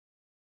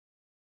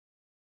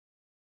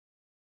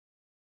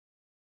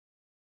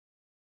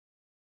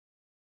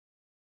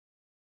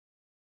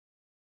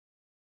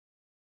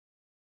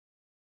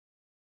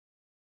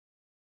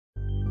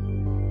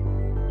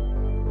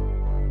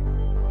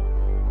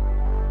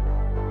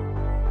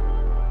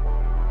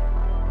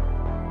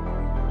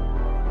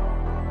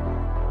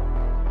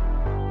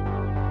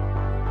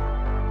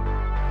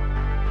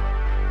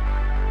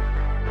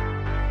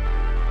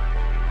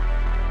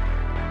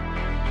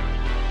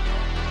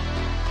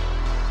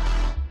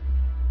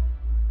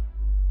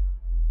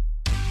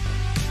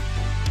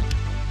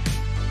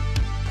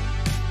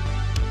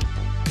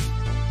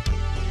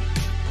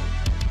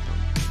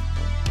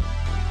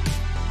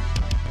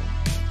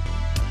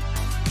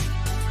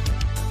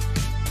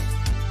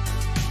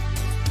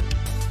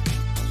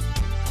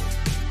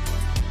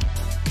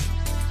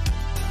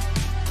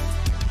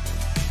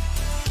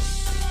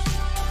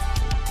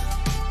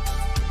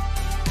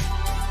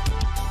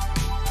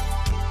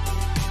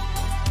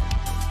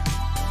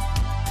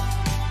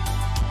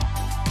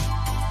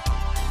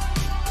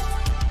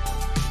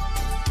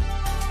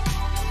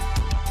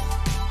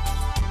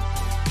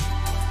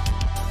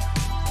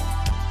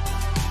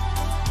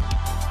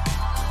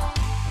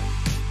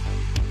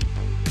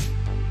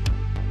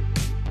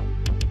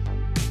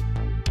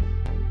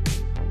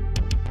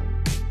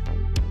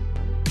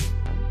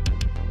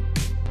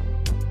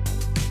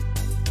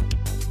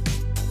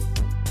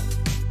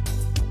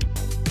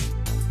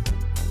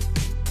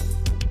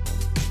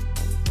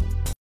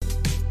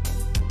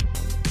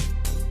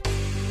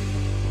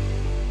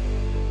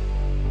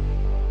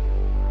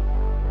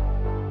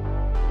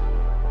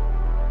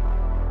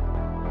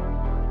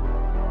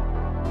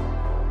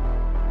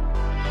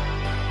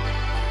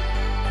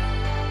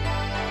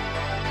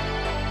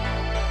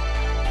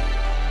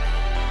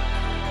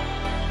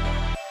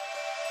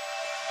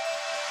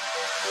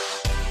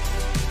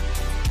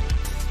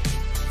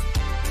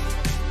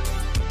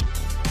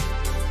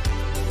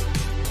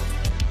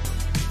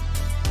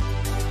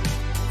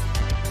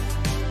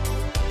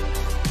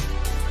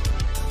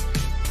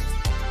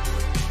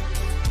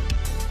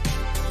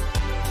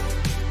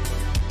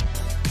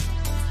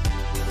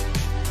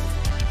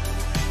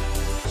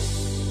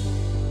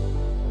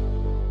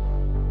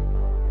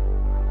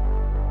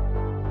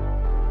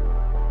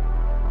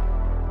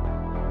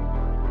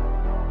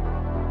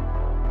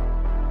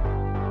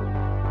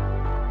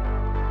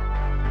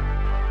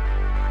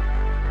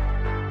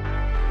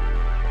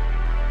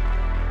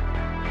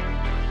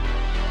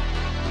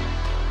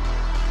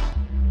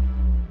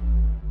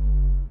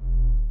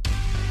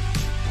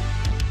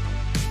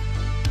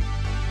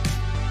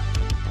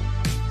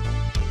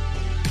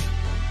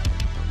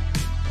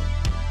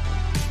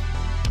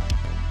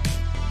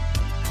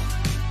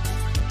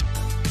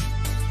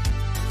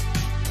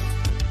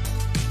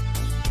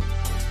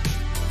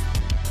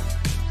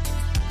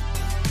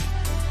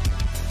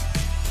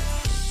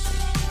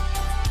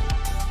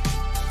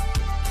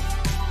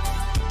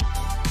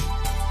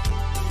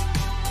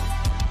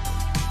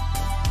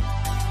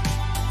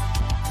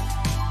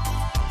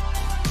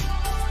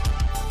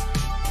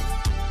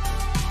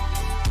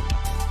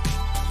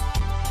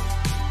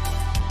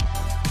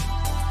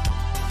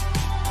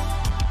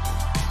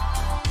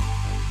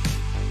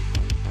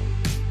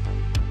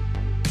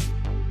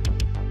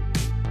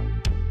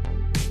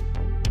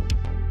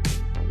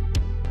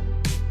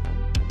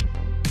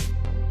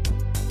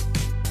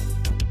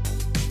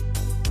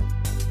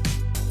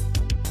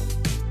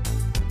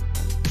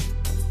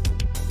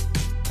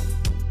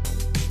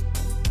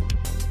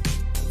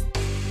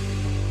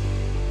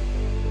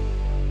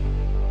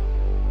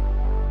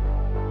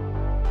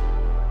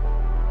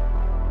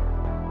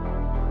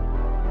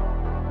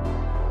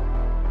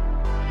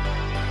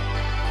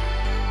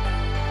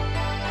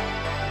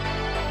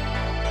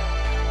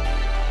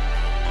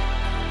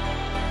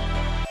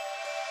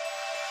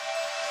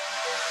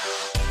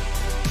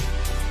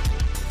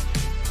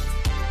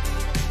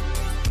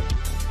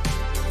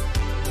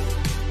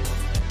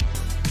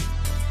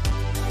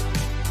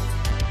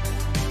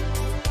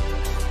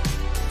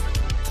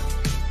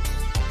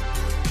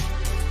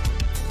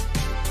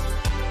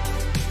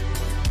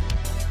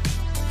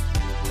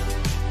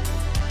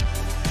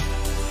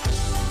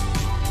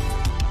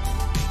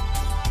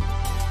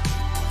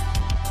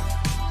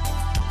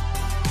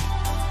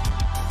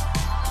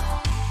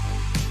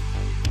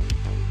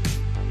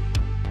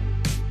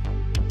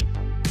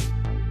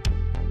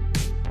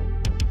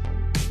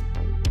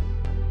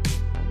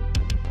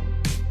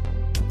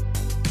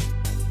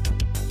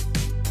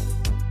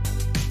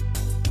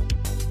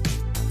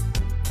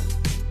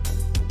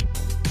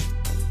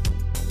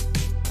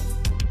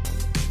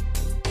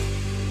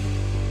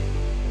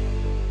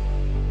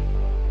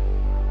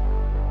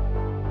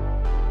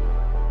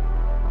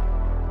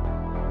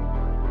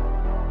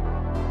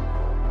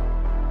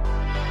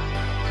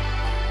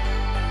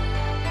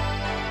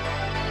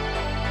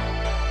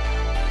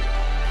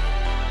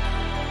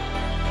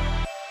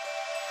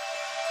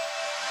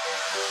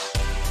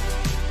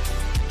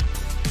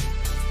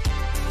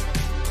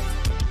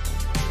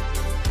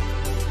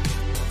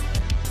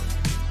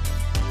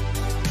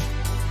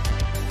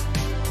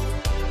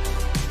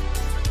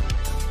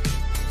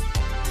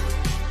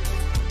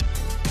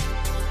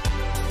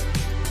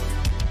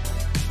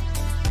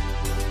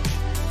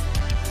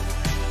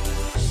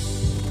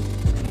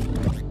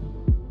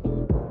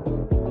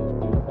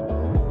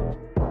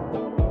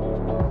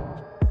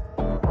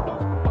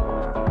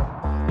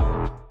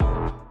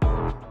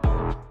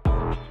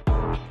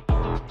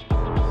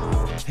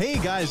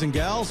guys and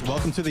gals,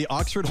 welcome to the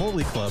Oxford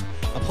Holy Club,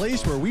 a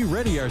place where we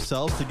ready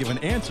ourselves to give an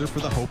answer for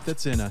the hope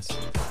that's in us.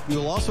 We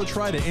will also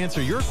try to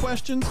answer your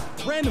questions,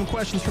 random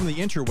questions from the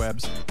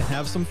interwebs, and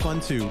have some fun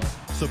too.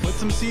 So put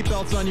some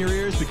seatbelts on your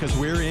ears because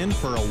we're in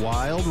for a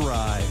wild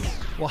ride.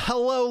 Well,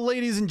 hello,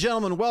 ladies and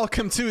gentlemen.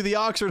 Welcome to the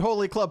Oxford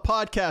Holy Club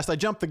podcast. I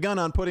jumped the gun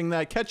on putting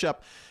that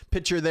ketchup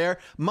picture there.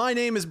 My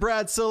name is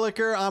Brad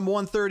Siliker. I'm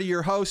 130,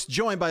 your host,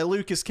 joined by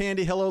Lucas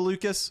Candy. Hello,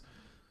 Lucas.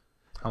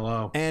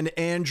 Hello. And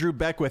Andrew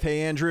Beckwith.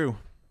 Hey, Andrew.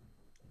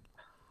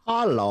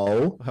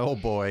 Hello. Oh,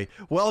 boy.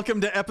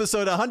 Welcome to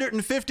episode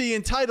 150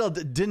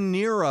 entitled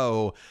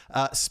DeNiro,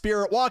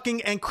 Spirit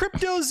Walking and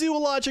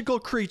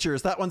Cryptozoological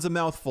Creatures. That one's a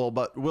mouthful,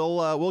 but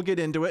we'll get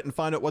into it and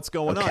find out what's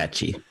going on.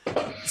 Catchy.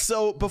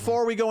 So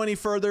before we go any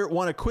further,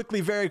 want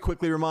to very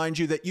quickly remind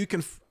you that you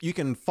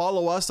can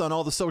follow us on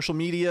all the social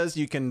medias.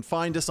 You can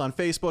find us on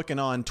Facebook and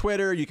on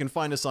Twitter. You can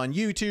find us on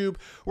YouTube.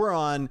 We're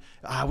on.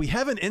 We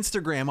have an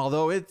Instagram,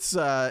 although it's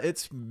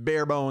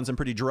bare bones and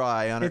pretty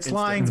dry. On it's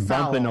lying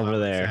bumping over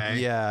there.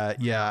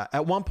 Yeah.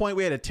 At one point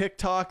we had a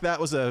TikTok. That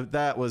was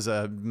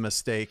a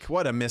mistake.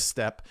 What a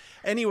misstep.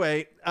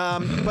 Anyway,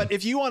 but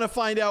if you want to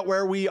find out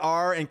where we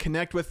are and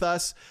connect with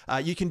us,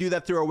 you can do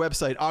that through our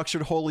website,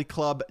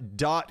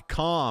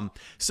 oxfordholyclub.com.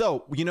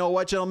 So, you know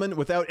what, gentlemen?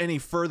 Without any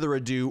further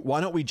ado, why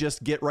don't we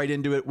just get right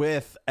into it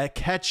with a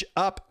catch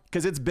up?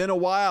 Because it's been a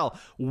while.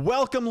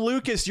 Welcome,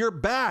 Lucas. You're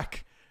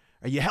back.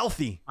 Are you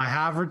healthy? I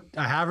have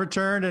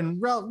returned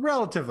and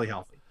relatively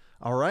healthy.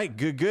 All right,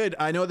 good.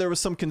 I know there was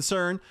some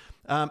concern.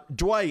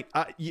 Dwight,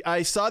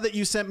 I saw that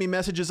you sent me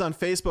messages on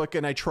Facebook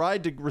and I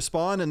tried to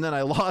respond and then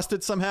I lost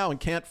it somehow and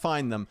can't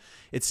find them.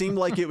 It seemed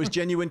like it was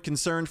genuine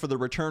concern for the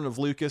return of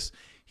Lucas.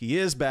 He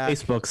is back.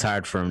 Facebook's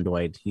hard for him,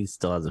 Dwight. He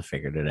still hasn't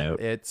figured it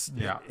out. It's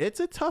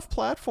a tough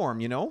platform,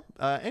 you know.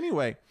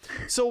 Anyway,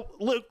 so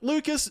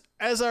Lucas,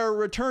 as our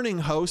returning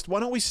host, why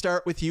don't we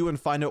start with you and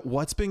find out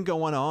what's been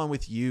going on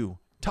with you?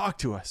 Talk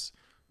to us.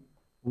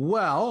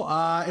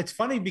 Well, it's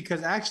funny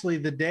because actually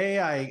the day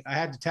I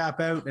had to tap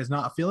out as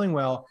not feeling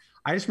well,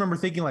 I just remember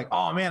thinking like,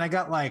 oh man, I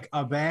got like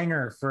a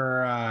banger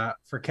for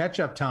catch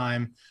up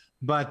time.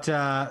 But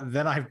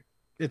then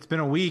it's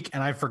been a week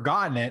and I've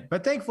forgotten it.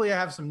 But thankfully I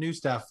have some new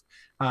stuff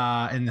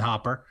in the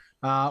hopper.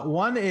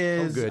 One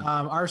is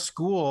our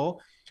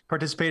school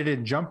participated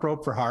in Jump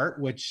Rope for Heart,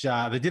 which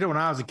they did it when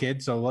I was a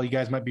kid. So, you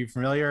guys might be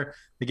familiar.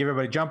 They give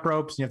everybody jump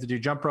ropes. And you have to do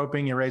jump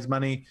roping. You raise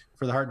money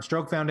for the Heart and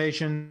Stroke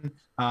Foundation.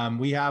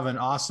 We have an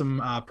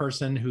awesome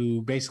person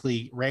who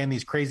basically ran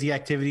these crazy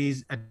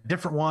activities, a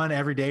different one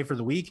every day for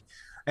the week.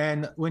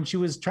 And when she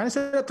was trying to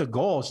set up the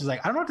goal, she's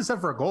like, I don't know what to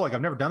set for a goal. Like,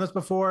 I've never done this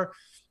before.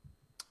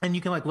 And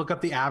you can like look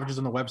up the averages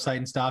on the website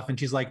and stuff. And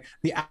she's like,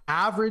 the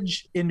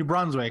average in New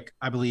Brunswick,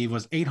 I believe,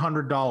 was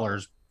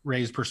 $800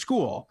 raised per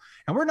school.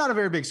 And we're not a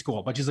very big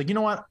school, but she's like, you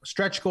know what,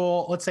 stretch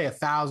goal, let's say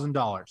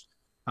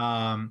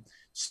 $1,000.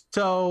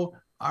 So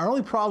our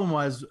only problem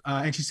was,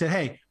 and she said,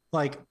 hey,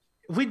 like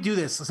if we do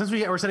this, since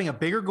we're setting a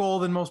bigger goal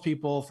than most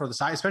people for the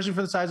size, especially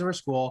for the size of our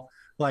school,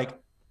 like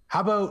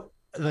how about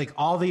like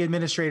all the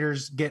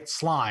administrators get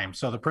slime?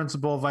 So the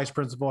principal, vice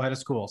principal, head of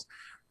schools.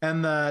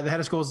 And the head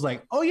of schools is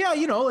like, oh yeah,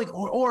 you know, like,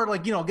 or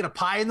like, you know, get a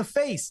pie in the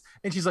face.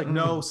 And she's like,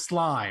 no,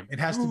 slime. It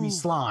has to be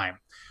slime.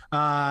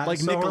 Like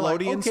so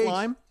Nickelodeon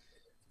slime?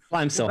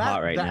 Slime's so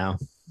hot right now.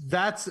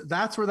 That's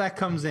where that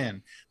comes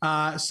in.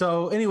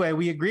 So anyway,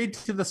 we agreed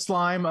to the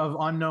slime of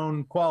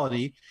unknown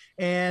quality,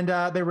 and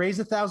they raised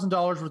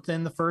 $1,000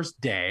 within the first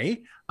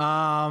day.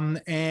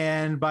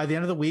 And by the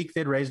end of the week,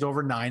 they'd raised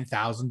over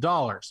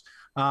 $9,000.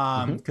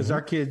 Because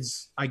our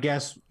kids, I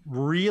guess,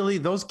 really,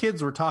 those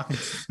kids were talking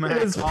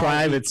smack. It's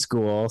private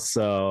school,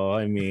 so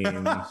I mean,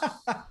 and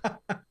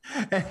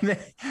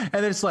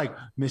it's like,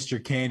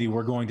 Mr. Candy,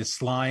 we're going to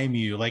slime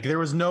you. Like there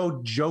was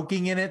no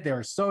joking in it. They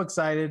were so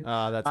excited.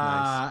 That's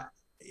nice.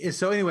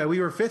 So anyway, we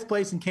were 5th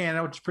place in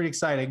Canada, which is pretty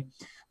exciting.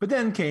 But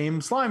then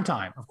came slime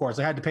time. Of course,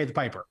 I had to pay the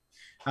piper,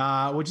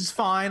 which is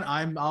fine.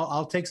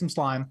 I'll take some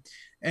slime.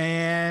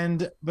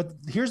 But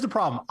here's the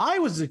problem. I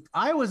was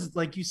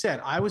like you said,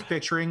 I was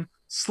picturing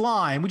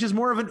slime, which is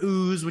more of an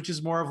ooze, which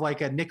is more of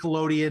like a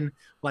Nickelodeon,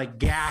 like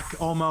gack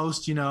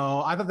almost, you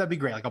know. I thought that'd be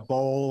great, like a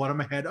bowl on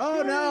my head.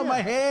 Oh no,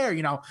 my hair,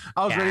 you know.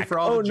 I was ready for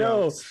all the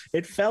jokes. No,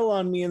 it fell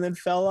on me and then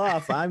fell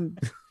off. I'm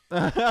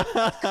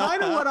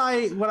kind of what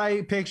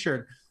I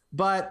pictured.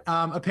 But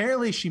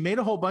apparently she made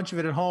a whole bunch of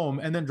it at home,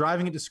 and then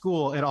driving it to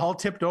school, it all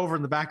tipped over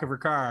in the back of her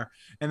car,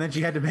 and then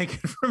she had to make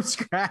it from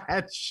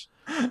scratch.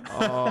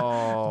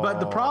 But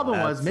the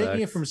problem was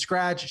making it from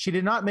scratch. She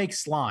did not make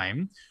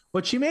slime.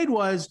 What she made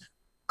was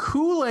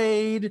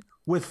Kool-Aid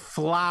with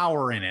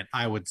flour in it,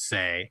 I would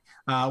say,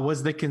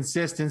 was the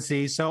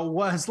consistency. So it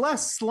was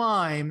less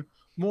slime,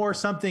 more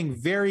something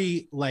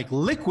very like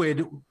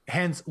liquid,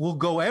 hence will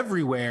go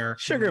everywhere.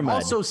 Sugar mud.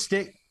 Also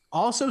stick.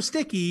 also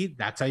sticky.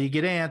 That's how you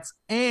get ants.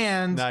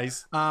 And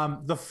Nice.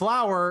 The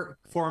flour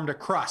formed a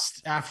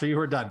crust after you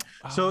were done.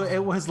 So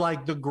it was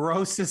like the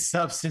grossest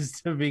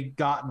substance to be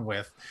gotten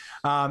with.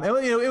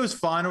 It was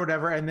fun or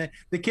whatever. And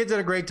the kids had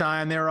a great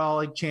time. They were all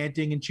like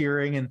chanting and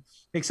cheering. And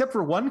except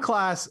for one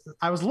class,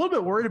 I was a little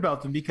bit worried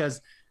about them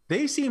because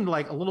they seemed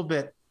like a little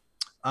bit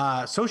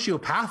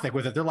sociopathic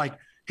with it. They're like,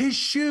 his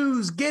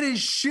shoes, get his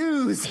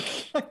shoes.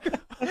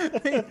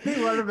 they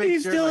wanted to make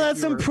He sure, still like, had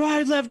some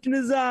pride left in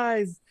his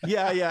eyes.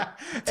 Yeah.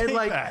 And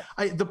like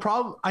the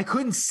problem, I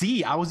couldn't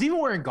see. I was even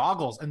wearing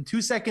goggles, and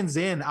 2 seconds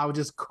in, I was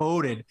just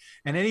coated.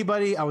 And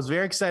I was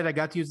very excited. I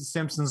got to use the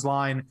Simpsons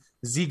line,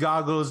 "Z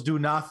goggles do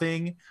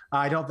nothing."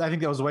 I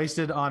think that was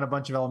wasted on a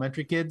bunch of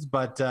elementary kids,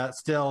 but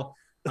still.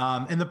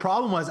 And the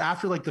problem was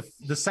after like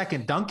the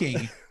second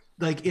dunking.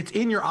 Like it's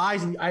in your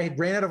eyes, and I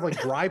ran out of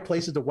like dry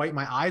places to wipe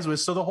my eyes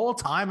with. So the whole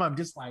time I'm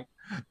just like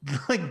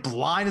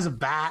blind as a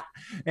bat,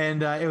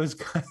 and it was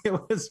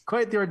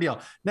quite the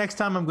ordeal. Next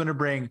time I'm going to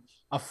bring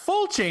a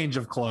full change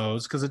of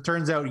clothes because it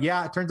turns out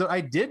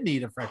I did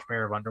need a fresh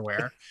pair of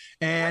underwear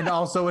and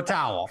also a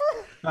towel.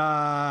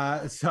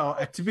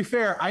 So to be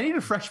fair, I need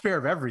a fresh pair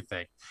of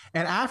everything.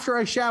 And after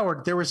I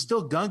showered, there was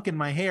still gunk in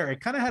my hair.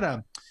 It kind of had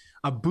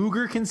a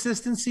booger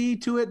consistency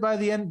to it by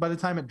the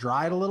time it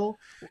dried a little.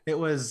 It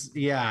was,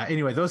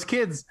 anyway, those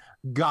kids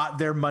got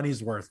their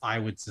money's worth, I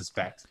would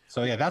suspect.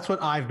 So yeah, that's what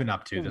I've been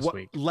up to this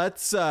week.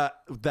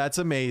 That's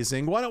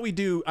amazing. Why don't we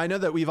do, I know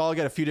that we've all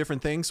got a few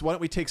different things. Why don't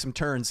we take some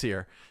turns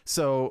here?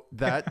 So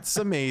that's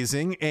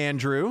amazing.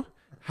 Andrew,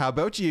 how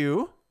about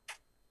you?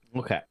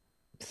 Okay.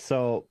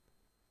 So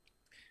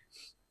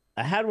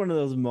I had one of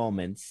those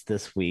moments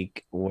this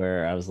week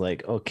where I was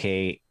like,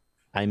 okay,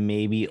 I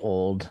may be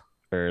older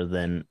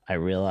than I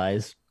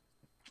realize.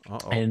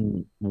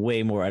 And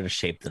way more out of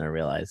shape than I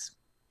realize.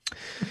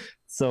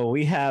 So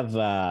we have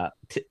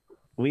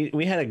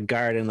we had a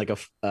garden, like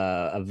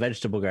a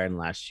vegetable garden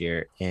last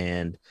year,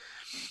 and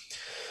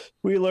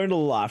we learned a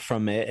lot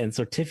from it. And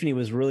so Tiffany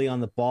was really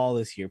on the ball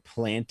this year,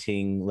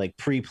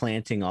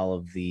 pre-planting all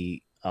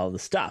the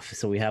stuff.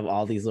 So we have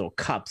all these little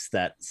cups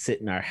that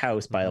sit in our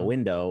house by the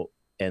window,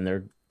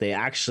 and they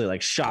actually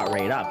like shot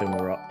right up,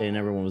 and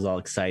everyone was all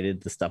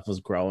excited. The stuff was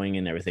growing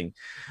and everything.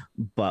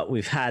 But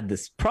we've had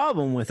this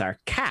problem with our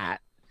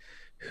cat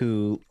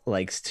who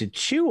likes to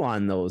chew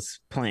on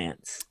those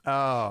plants.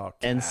 Oh, cats.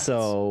 And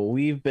so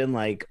we've been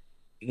like,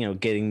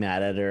 getting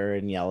mad at her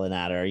and yelling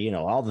at her,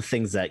 all the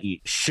things that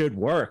should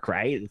work,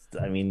 right?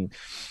 I mean,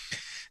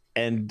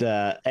 and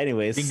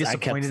anyways, I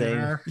kept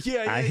saying,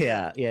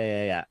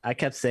 yeah. I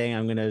kept saying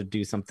I'm gonna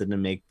do something to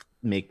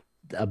make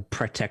a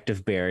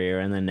protective barrier,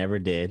 and then never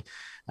did.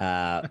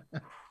 And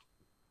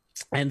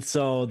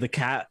so the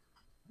cat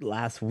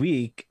last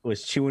week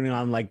was chewing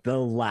on like the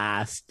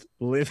last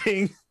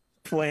living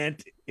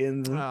plant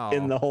in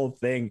the whole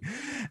thing,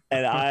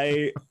 and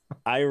I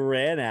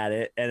ran at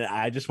it, and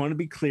I just want to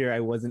be clear, I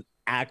wasn't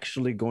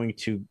actually going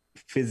to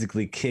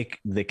physically kick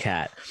the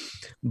cat,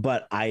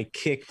 but I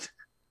kicked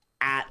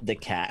at the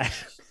cat.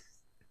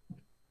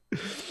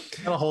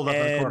 That'll hold up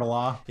in a court of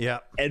law. Yeah.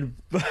 And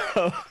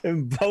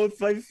both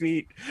my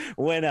feet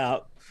went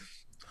up,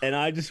 and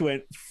I just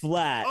went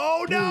flat.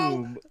 Oh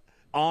no!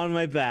 On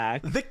my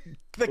back.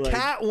 The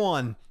cat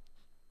won.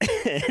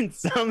 And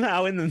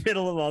somehow in the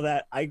middle of all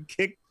that, I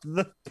kicked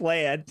the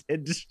plant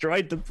and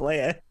destroyed the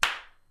plant.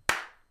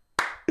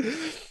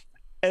 And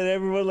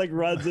everyone like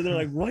runs in, they're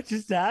like, "What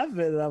just happened?"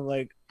 And I'm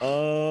like,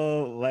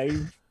 "Oh,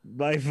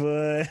 my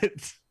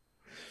foot."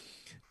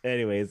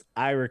 Anyways,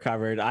 I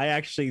recovered. I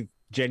actually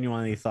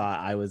genuinely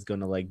thought I was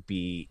gonna like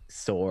be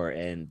sore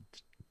and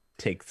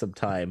take some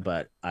time,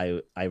 but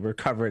I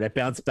recovered. I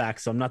bounced back,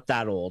 so I'm not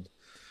that old.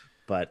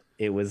 But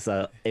it was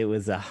a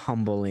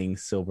humbling,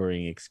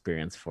 sobering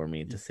experience for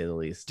me, to say the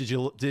least.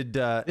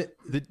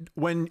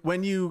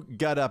 When you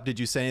got up, did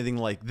you say anything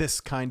like this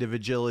kind of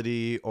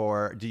agility,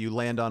 or do you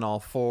land on all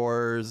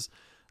fours?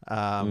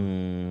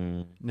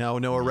 No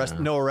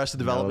Arrested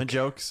Development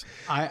jokes.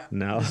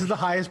 No. This is the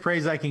highest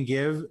praise I can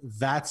give.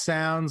 That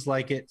sounds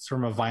like it's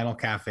from a Vinyl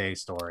Cafe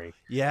story.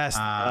 Yes,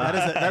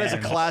 that is a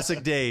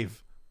classic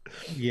Dave.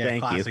 Yeah,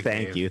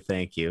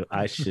 thank you.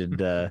 I should.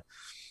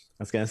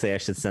 I was gonna say I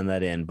should send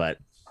that in, but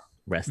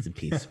rest in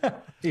peace.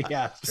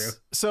 Yeah, it's true.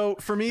 So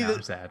for me,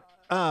 I'm sad.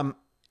 I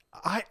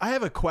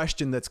have a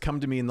question that's come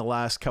to me in the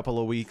last couple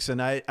of weeks,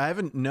 and I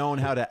haven't known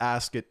how to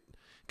ask it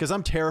because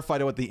I'm terrified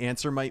of what the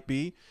answer might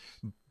be.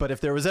 But if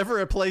there was ever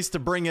a place to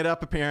bring it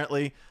up,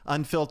 apparently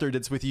unfiltered,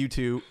 it's with you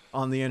two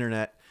on the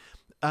internet.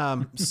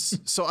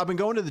 So I've been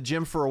going to the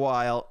gym for a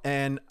while,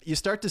 and you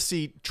start to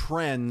see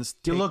trends.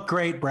 You look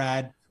great,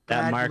 Brad.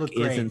 That mark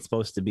isn't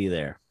supposed to be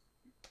there.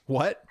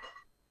 What?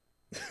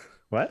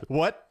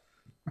 What?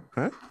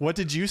 Huh? What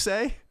did you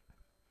say?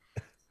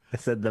 I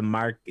said the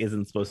mark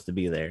isn't supposed to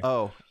be there.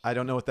 Oh, I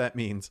don't know what that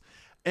means.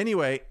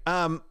 Anyway,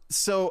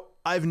 so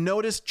I've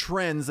noticed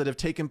trends that have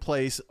taken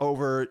place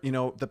over,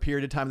 the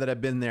period of time that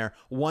I've been there.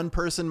 One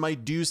person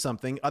might do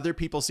something, other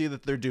people see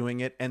that they're doing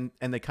it, and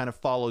they kind of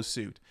follow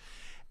suit.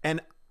 And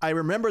I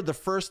remembered the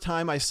first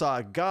time I saw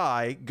a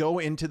guy go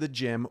into the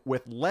gym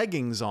with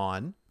leggings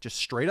on, just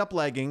straight up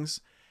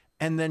leggings,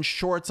 and then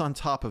shorts on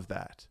top of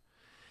that.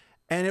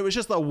 And it was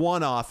just a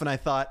one-off, and I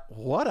thought,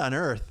 what on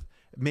earth?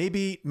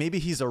 Maybe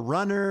he's a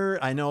runner.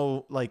 I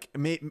know, like,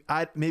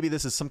 maybe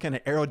this is some kind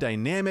of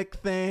aerodynamic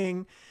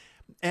thing.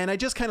 And I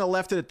just kind of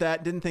left it at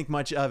that, didn't think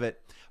much of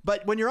it.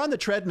 But when you're on the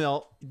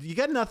treadmill, you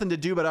got nothing to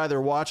do but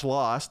either watch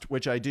Lost,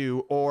 which I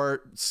do,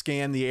 or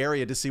scan the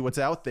area to see what's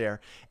out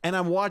there. And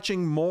I'm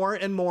watching more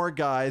and more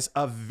guys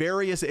of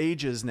various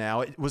ages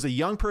now. It was a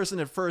young person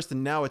at first,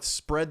 and now it's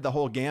spread the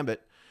whole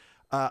gambit.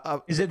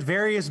 Is it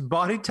various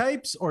body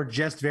types or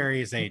just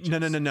various ages?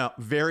 No.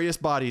 Various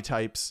body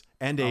types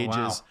and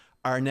ages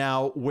are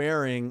now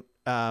wearing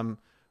men.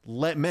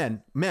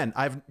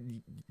 I've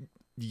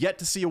yet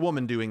to see a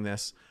woman doing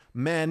this.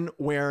 Men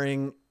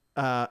wearing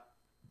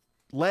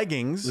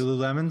leggings,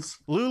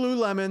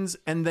 Lululemons,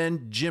 and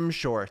then gym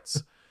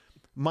shorts.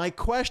 My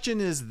question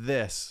is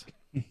this: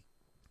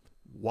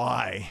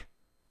 why?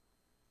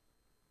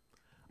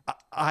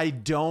 I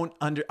don't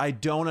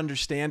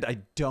understand. I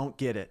don't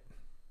get it.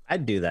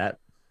 I'd do that.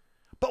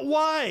 But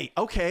why?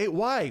 Okay,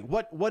 why?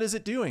 What is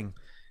it doing?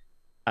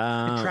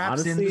 It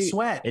traps honestly, in the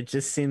sweat. It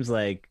just seems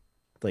like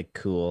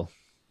cool.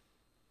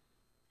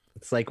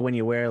 It's like when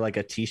you wear like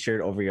a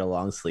t-shirt over your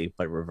long sleeve,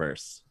 but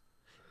reverse.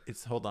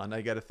 Hold on,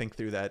 I got to think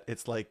through that.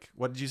 It's like,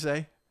 what did you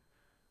say?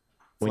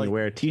 When you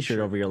wear a t-shirt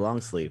over your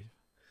long sleeve.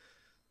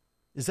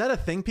 Is that a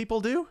thing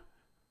people do?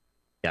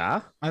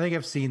 Yeah. I think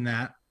I've seen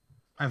that.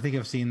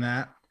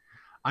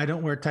 I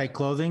don't wear tight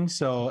clothing,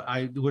 so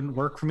it wouldn't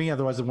work for me.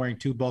 Otherwise, I'm wearing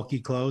two bulky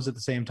clothes at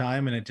the same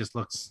time, and it just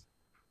looks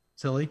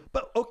silly.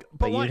 But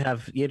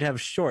you'd have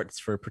shorts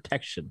for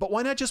protection. But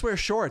why not just wear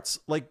shorts?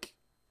 Like,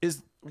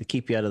 to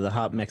keep you out of the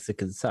hot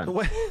Mexican sun.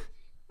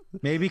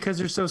 Maybe because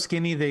they're so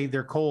skinny,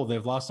 they're cold.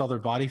 They've lost all their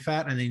body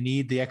fat, and they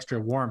need the extra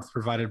warmth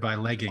provided by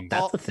leggings.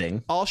 That's the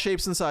thing. All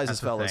shapes and sizes,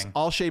 fellas.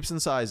 All shapes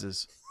and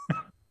sizes.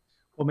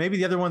 Well, maybe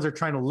the other ones are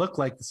trying to look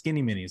like the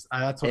skinny minis.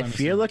 That's what if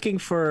you're looking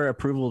for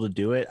approval to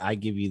do it, I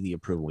give you the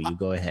approval. You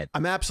go ahead.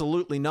 I'm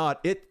absolutely not.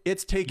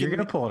 It's taken. You're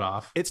gonna pull it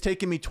off. It's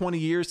taken me 20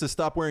 years to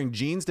stop wearing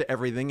jeans to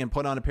everything and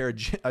put on a pair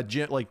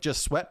of like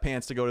just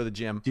sweatpants to go to the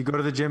gym. Do you go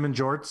to the gym in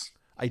jorts?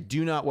 I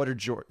do not wear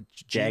jean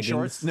Jaggins?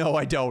 shorts. No,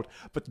 I don't.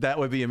 But that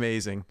would be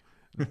amazing.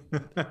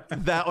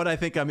 That one I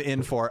think I'm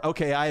in for.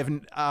 Okay, I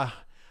have.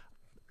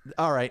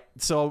 All right.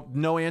 So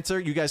no answer.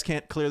 You guys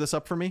can't clear this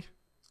up for me.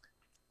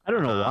 I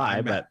don't know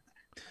why, but.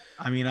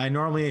 I mean, I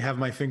normally have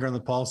my finger on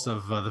the pulse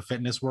of the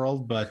fitness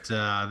world, but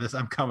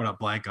I'm coming up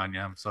blank on you.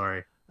 I'm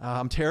sorry.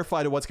 I'm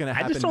terrified of what's going to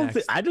happen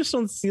next. I just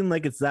don't seem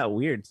like it's that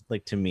weird,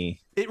 like to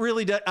me. It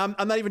really does. I'm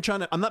not even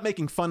trying to. I'm not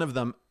making fun of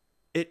them.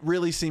 It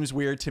really seems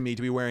weird to me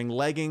to be wearing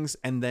leggings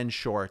and then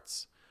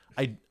shorts.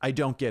 I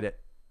don't get it.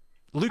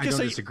 Lucas,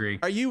 I disagree.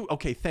 Are you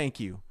okay? Thank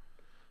you.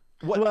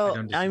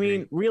 Well, I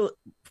mean,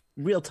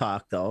 real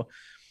talk though.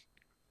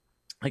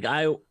 Like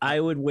I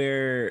would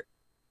wear,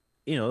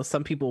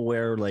 some people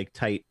wear like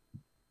tight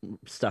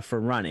stuff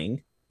for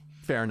running.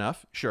 Fair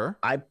enough. Sure.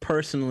 I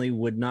personally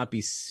would not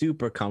be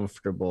super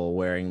comfortable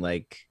wearing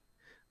like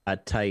a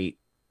tight,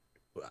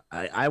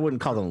 I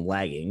wouldn't call them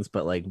leggings,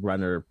 but like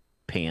runner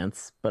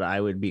pants, but I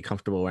would be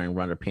comfortable wearing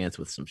runner pants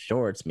with some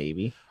shorts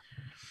maybe.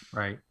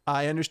 Right.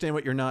 I understand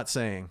what you're not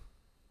saying.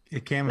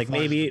 It can like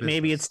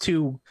maybe it's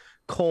too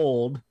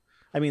cold.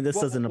 I mean, this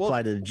doesn't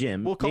apply to the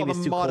gym. We'll call maybe them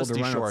it's too modesty cold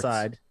to run shorts.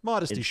 outside.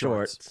 Modesty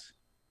shorts.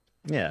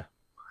 Yeah.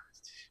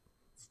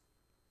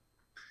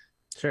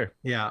 Sure.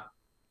 Yeah.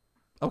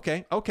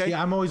 Okay.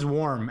 Yeah, I'm always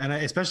warm, and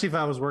especially if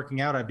I was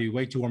working out, I'd be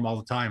way too warm all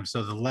the time.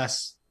 So the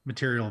less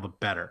material, the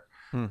better.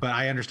 But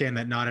I understand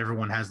that not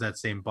everyone has that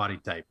same body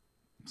type.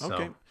 So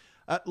okay,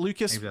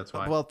 Lucas. maybe that's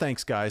why. Well,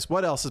 thanks, guys.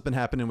 What else has been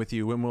happening with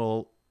you? And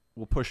we'll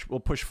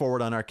push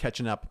forward on our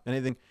catching up.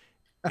 Anything?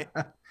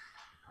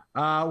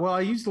 Well,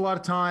 I used a lot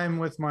of time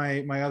with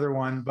my other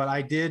one, but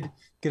I did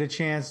get a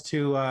chance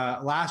to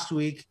last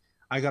week.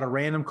 I got a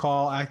random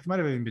call. It might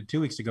have even been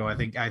 2 weeks ago. I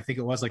think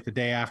it was like the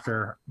day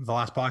after the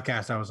last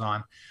podcast I was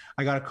on.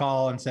 I got a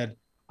call and said,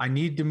 I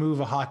need to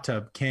move a hot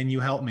tub. Can you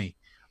help me?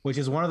 Which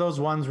is one of those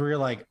ones where you're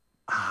like,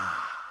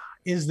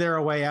 is there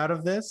a way out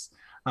of this?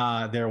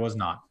 There was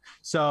not.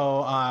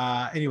 So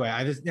anyway,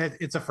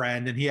 it's a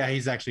friend, and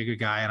he's actually a good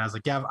guy. And I was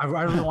like, yeah, I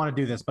really want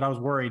to do this, but I was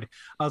worried.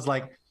 I was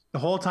like, the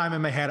whole time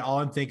in my head, all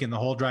I'm thinking the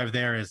whole drive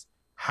there is,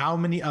 how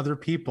many other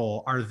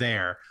people are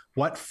there?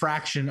 What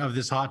fraction of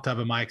this hot tub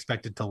am I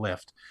expected to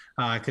lift?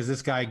 Because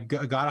this guy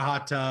got a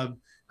hot tub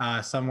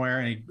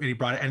somewhere, and he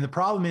brought it. And the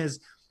problem is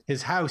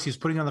his house, he's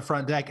putting on the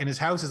front deck, and his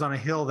house is on a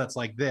hill that's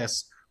like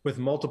this with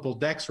multiple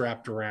decks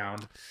wrapped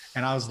around.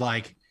 And I was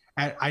like,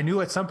 I knew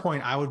at some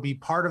point I would be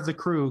part of the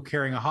crew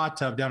carrying a hot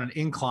tub down an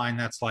incline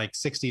that's like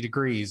 60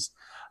 degrees.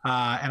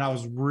 And I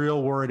was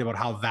real worried about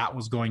how that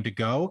was going to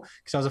go,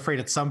 because I was afraid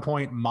at some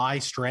point my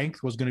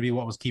strength was going to be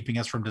what was keeping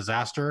us from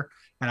disaster,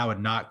 and I would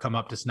not come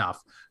up to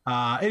snuff.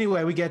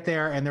 Anyway, we get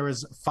there, and there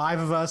was 5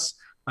 of us,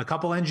 a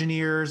couple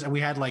engineers, and they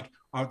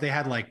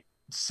had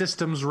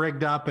systems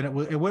rigged up, and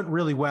it went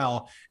really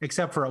well,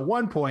 except for at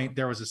one point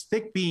there was this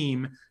thick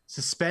beam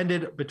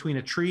suspended between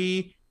a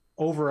tree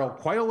over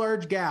quite a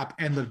large gap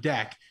and the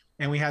deck,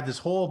 and we had this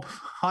whole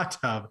hot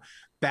tub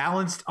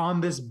balanced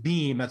on this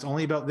beam that's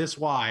only about this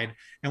wide,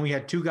 and we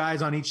had two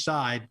guys on each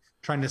side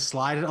trying to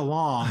slide it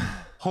along,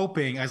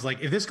 hoping, as like,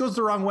 if this goes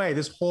the wrong way,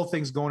 this whole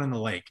thing's going in the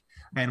lake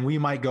and we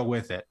might go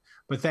with it.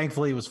 But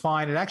thankfully it was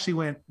fine. It actually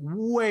went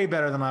way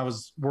better than I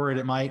was worried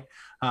it might.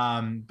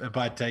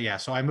 Yeah,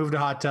 so I moved a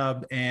hot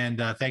tub, and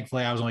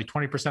thankfully I was only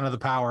 20% of the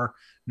power,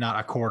 not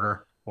a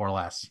quarter or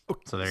less.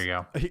 So there you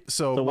go.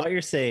 So what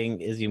you're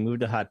saying is you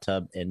moved a hot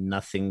tub and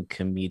nothing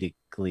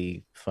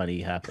comedically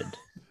funny happened.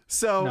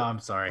 So no, I'm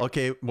sorry.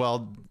 Okay,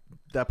 well,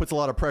 that puts a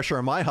lot of pressure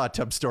on my hot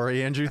tub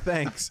story, Andrew.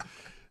 Thanks.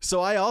 So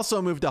I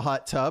also moved a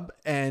hot tub,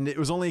 and it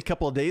was only a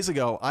couple of days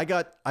ago. I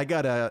got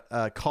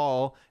a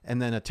call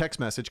and then a text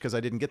message, because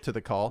I didn't get to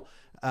the call,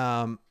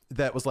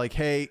 that was like,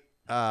 hey,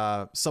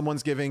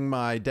 someone's giving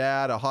my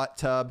dad a hot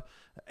tub.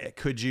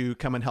 Could you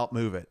come and help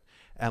move it?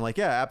 And I'm like,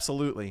 yeah,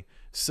 absolutely.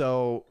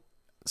 So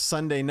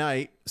Sunday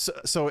night,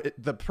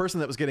 the person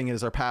that was getting it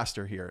is our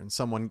pastor here, and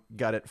someone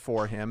got it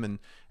for him, and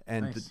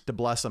nice. to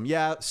bless him.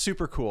 Yeah,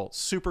 super cool.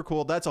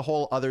 That's a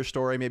whole other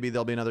story. Maybe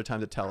there'll be another time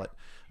to tell it.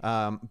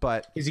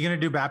 But is he going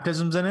to do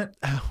baptisms in it?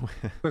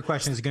 Quick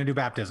question: is he going to do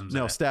baptisms?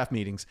 No, staff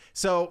meetings.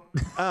 So,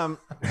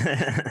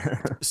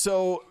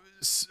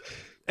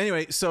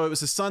 anyway, so it was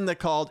his son that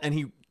called,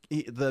 and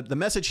the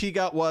message he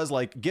got was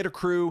like, get a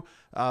crew.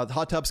 The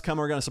hot tub's coming.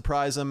 We're going to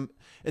surprise him.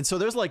 And so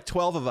there's like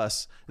 12 of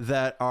us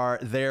that are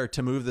there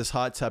to move this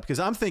hot tub, because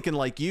I'm thinking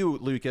like you,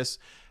 Lucas.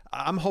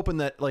 I'm hoping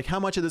that like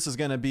how much of this is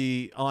going to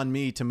be on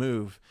me to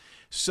move.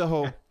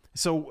 So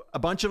a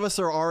bunch of us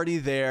are already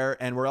there,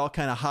 and we're all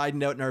kind of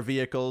hiding out in our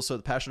vehicles so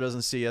the pastor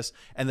doesn't see us.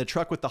 And the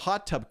truck with the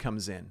hot tub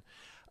comes in.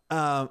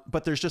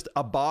 But there's just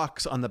a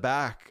box on the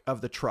back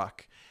of the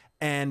truck.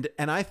 And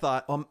I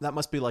thought, well, that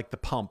must be like the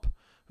pump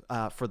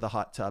for the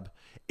hot tub.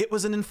 It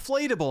was an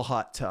inflatable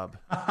hot tub.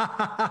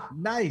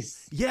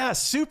 Nice. Yeah,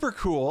 super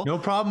cool. No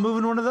problem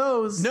moving one of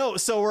those. No,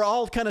 so we're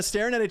all kind of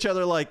staring at each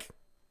other like,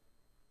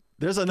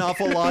 there's an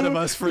awful lot of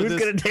us for Who's this.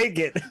 Who's gonna take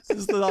it? This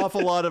is an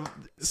awful lot of.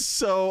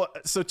 So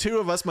two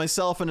of us,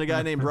 myself and a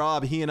guy named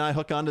Rob, he and I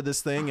hook onto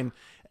this thing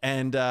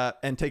and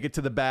take it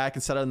to the back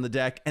and set it on the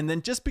deck. And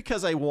then just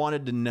because I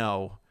wanted to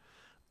know,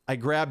 I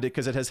grabbed it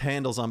because it has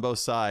handles on both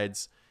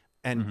sides,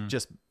 and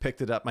just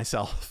picked it up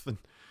myself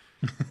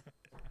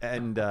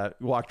and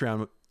walked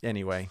around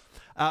anyway.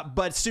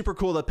 But super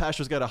cool that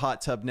Pastor's got a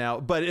hot tub now.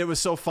 But it was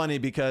so funny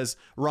because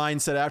Ryan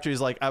said after, he's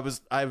like,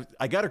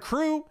 I got a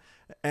crew.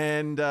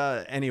 And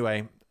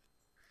anyway,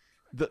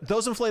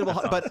 those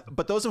inflatable,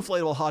 but those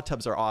inflatable hot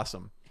tubs are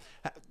awesome.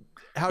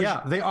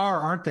 They are,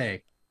 aren't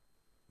they?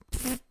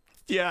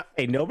 Yeah.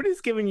 Hey,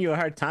 nobody's giving you a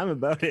hard time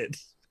about it.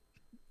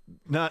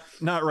 Not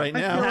right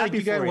now. I feel like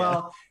you guys,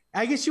 well,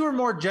 I guess you were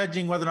more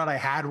judging whether or not I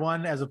had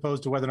one as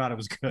opposed to whether or not it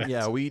was good.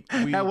 Yeah, we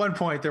at one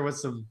point there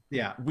was some.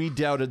 Yeah, we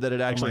doubted that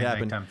it actually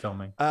happened. Nighttime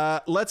filming.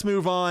 Let's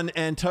move on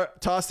and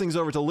toss things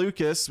over to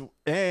Lucas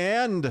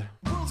and.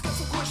 World's got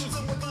some questions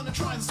and we're gonna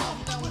try and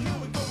solve them now. And here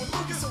we go with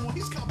Lucas, and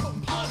he's got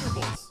potent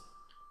ponderables.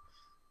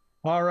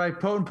 All right,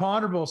 potent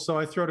ponderables. So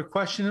I throw out a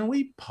question and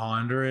we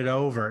ponder it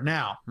over.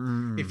 Now,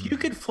 if you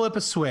could flip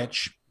a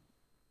switch,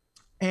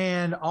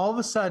 and all of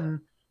a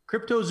sudden,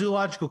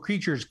 cryptozoological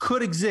creatures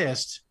could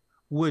exist,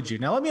 would you?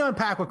 Now, let me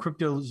unpack what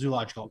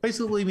cryptozoological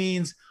basically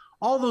means.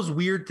 All those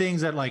weird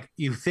things that like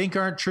you think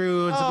aren't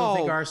true and some people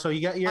think are. So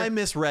you got your I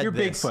misread your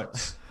this.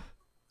 Bigfoots,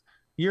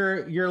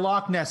 your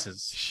Loch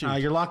Nesses,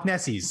 your Loch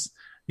Nessies,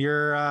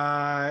 your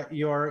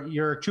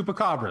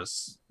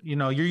chupacabras,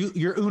 your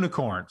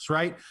unicorns,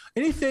 right?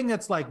 Anything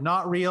that's like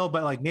not real,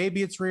 but like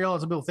maybe it's real,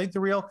 and some people think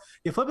they're real.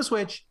 You flip a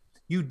switch,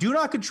 you do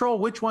not control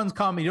which ones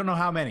come. You don't know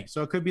how many.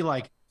 So it could be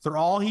like they're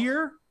all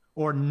here,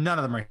 or none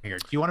of them are here.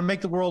 Do you want to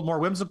make the world more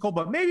whimsical,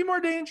 but maybe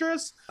more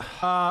dangerous,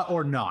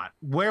 or not?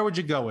 Where would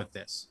you go with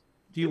this?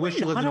 Do you wish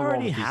you lived in a world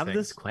with these have things?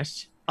 this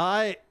question?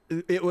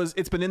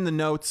 It's been in the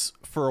notes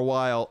for a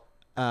while.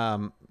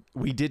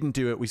 We didn't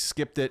do it. We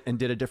skipped it and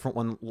did a different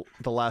one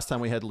the last time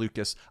we had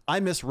Lucas. I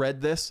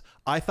misread this.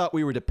 I thought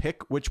we were to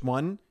pick which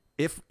one.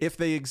 If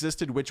they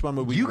existed, which one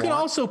would we? You can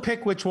also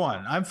pick which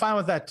one. I'm fine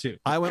with that too.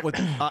 I went with,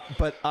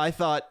 but I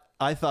thought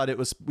it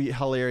was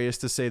hilarious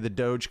to say the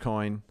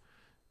Dogecoin.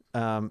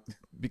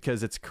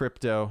 Because it's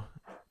crypto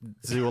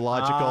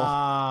zoological.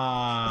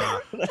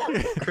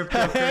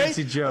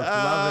 Cryptocurrency joke.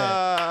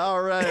 Love it.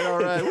 All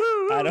right.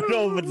 Woo, I don't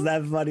know if it's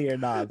that funny or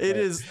not. It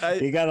is.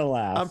 You gotta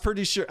laugh. I'm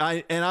pretty sure.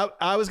 I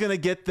was gonna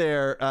get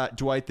there,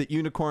 Dwight, that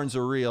unicorns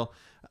are real.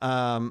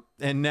 And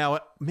now,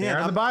 man, they're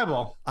in the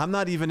Bible. I'm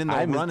not even in the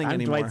running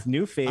anymore. Dwight's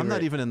new favorite. I'm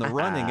not even in the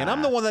running, and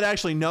I'm the one that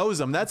actually knows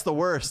them. That's the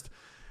worst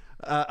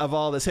of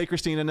all this. Hey,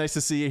 Christina, nice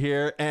to see you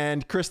here,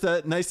 and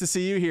Krista, nice to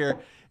see you here.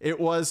 It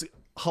was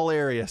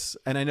hilarious,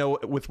 and I know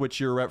with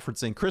which you're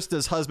referencing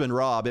Krista's husband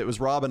Rob. It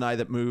was Rob and I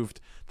that moved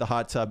the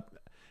hot tub,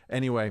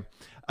 Anyway,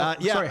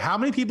 yeah. Sorry, how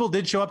many people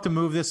did show up to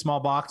move this small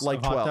box? Like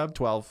of hot tub?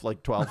 12,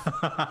 like 12.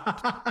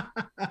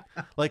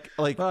 like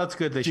well, that's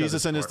good. They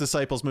Jesus and his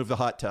disciples moved the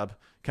hot tub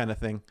kind of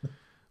thing.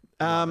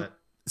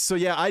 So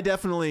yeah, I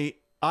definitely,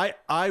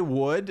 I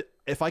would,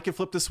 if I could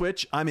flip the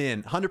switch, I'm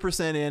in,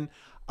 100% in.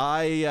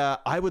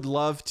 I would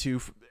love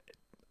to,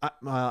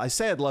 I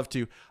say I'd love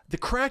to. The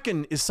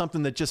Kraken is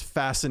something that just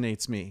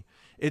fascinates me.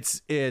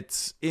 It's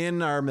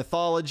in our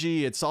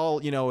mythology. It's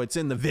all, it's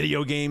in the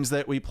video games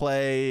that we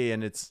play,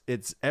 and it's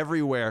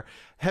everywhere.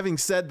 Having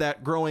said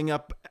that, growing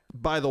up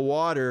by the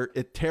water,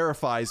 it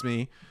terrifies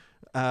me.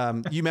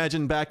 You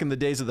imagine back in the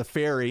days of the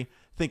ferry,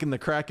 thinking the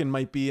Kraken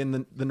might be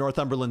in the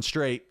Northumberland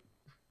Strait.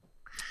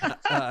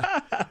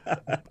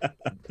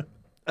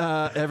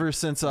 Ever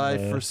since I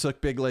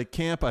forsook Big Lake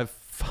Camp, I've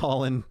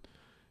fallen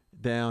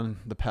down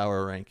the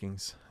power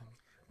rankings.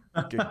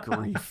 Good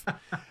grief.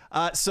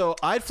 So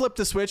I'd flip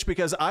the switch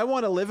because I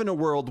want to live in a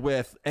world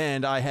with,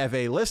 and I have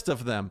a list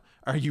of them.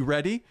 Are you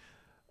ready?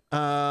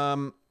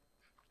 Like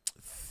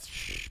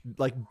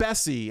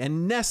Bessie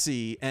and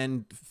Nessie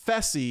and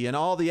Fessy and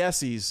all the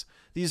Essies.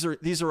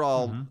 These are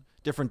all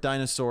different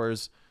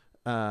dinosaurs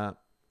that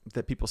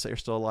people say are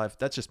still alive.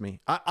 That's just me.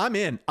 I'm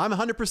in. I'm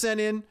 100%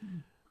 in.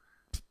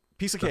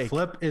 Piece of cake. The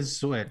flip is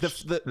switched. The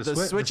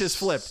switch is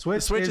flipped. The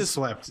switch is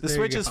flipped. The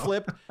switch is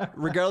flipped,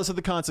 regardless of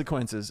the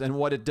consequences and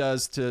what it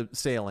does to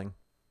sailing.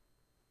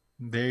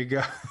 There you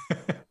go.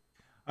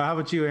 How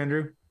about you,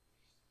 Andrew?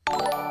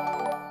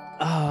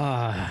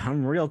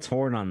 I'm real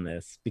torn on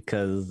this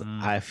because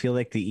I feel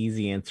like the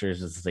easy answer is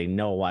just to say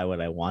no. Why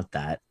would I want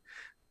that?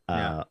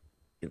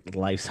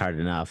 Life's hard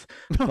enough,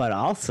 but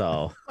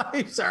also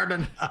life's hard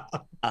enough.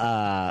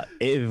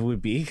 It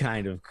would be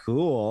kind of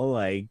cool,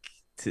 like.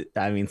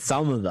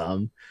 Some of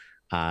them,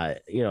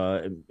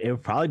 it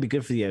would probably be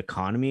good for the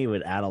economy. It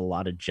would add a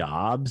lot of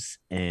jobs,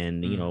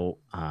 and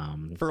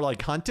for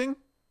like hunting.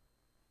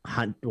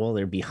 Well,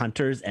 there'd be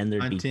hunters, and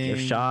there'd be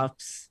gift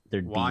shops.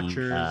 There'd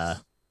watchers.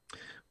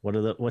 Be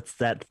what's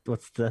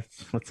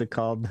it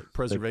called?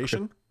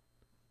 Preservation.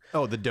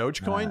 The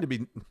Dogecoin to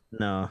be.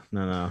 No.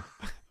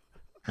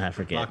 I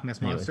forget. Loch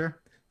Ness Monster.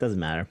 Doesn't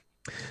matter,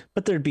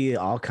 but there'd be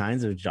all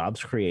kinds of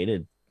jobs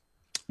created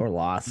or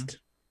lost.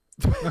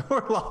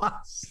 We're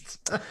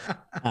lost.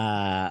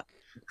 Man,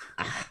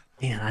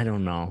 I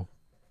don't know.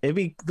 It'd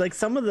be like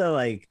some of the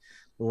like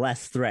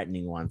less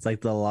threatening ones, like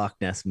the Loch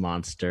Ness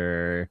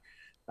Monster,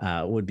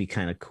 would be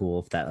kind of cool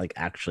if that like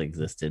actually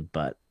existed.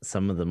 But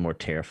some of the more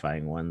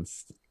terrifying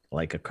ones,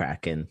 like a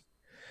Kraken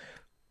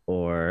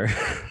or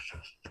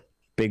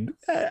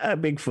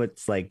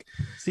Bigfoot's like.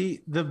 See,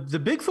 the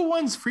Bigfoot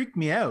ones freak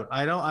me out.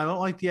 I don't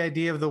like the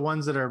idea of the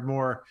ones that are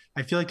more.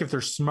 I feel like if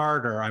they're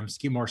smarter, I'm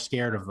more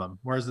scared of them.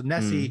 Whereas the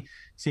Nessie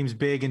seems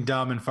big and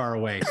dumb and far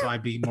away, so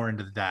I'd be more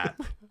into that.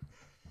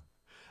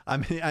 I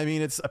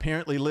mean, it's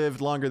apparently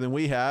lived longer than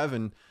we have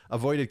and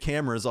avoided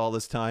cameras all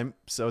this time,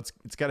 so it's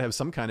got to have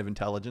some kind of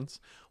intelligence.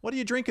 What are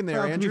you drinking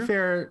there, Andrew? To be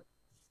fair,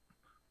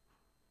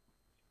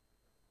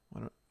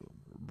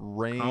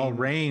 rain. Oh,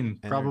 rain.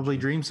 Energy. Probably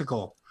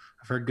dreamsicle.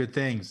 I've heard good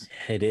things.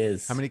 It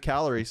is. How many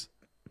calories?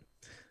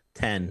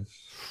 10.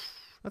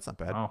 That's not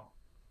bad. Oh,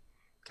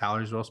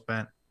 calories well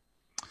spent.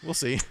 We'll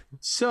see.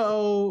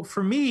 So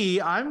for me,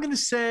 I'm going to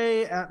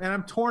say, and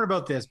I'm torn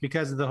about this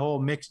because of the whole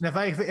mix. And if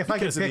I could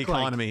pick the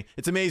economy,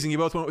 it's amazing. You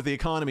both went with the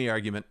economy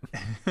argument.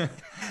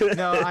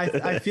 No,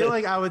 I feel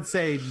like I would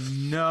say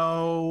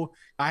no.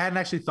 I hadn't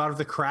actually thought of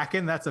the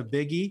Kraken. That's a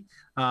biggie.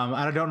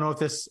 I don't know if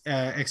this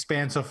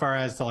expands so far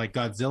as to like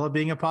Godzilla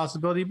being a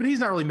possibility, but he's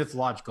not really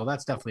mythological.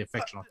 That's definitely a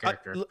fictional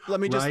character.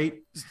 Let me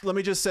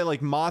just say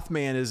like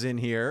Mothman is in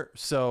here.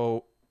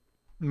 So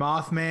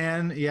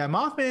Mothman. Yeah.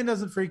 Mothman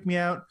doesn't freak me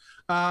out.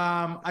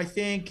 I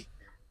think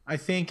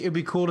it'd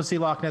be cool to see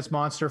Loch Ness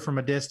Monster from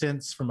a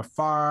distance, from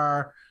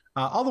afar.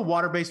 All the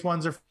water-based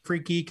ones are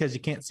freaky because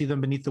you can't see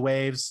them beneath the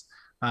waves.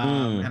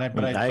 I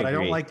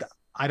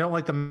don't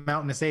like the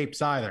mountainous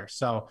apes either.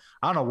 So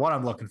I don't know what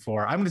I'm looking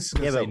for. I'm just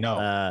gonna say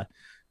no.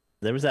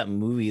 There was that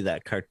movie,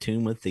 that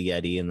cartoon with the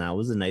Yeti, and that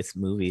was a nice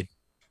movie.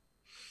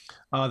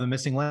 The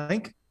Missing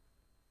Link.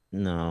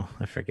 No,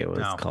 I forget what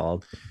it's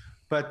called.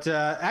 But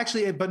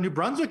New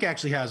Brunswick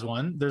actually has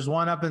one. There's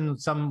one up in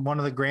one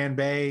of the Grand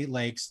Bay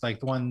lakes,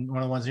 like one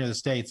of the ones near the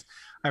States.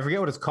 I forget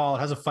what it's called.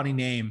 It has a funny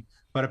name,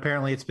 but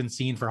apparently it's been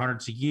seen for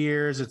hundreds of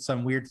years. It's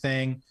some weird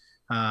thing.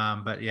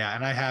 But yeah,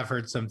 and I have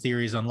heard some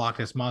theories on Loch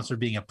Ness Monster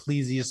being a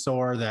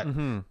plesiosaur that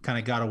kind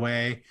of got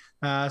away.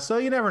 So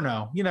you never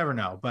know.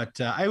 But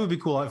it would be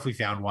cool if we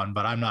found one,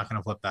 but I'm not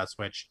going to flip that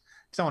switch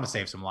because I want to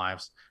save some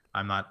lives.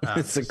 I'm not.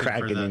 It's a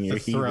Kraken in your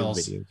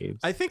thrills. video games.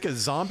 I think a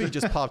zombie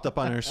just popped up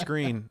on our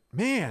screen.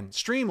 Man,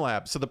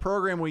 Streamlabs. So the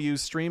program we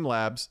use,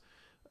 Streamlabs,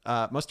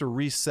 must have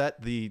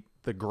reset the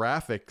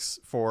graphics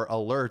for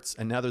alerts,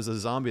 and now there's a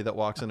zombie that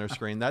walks on our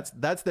screen.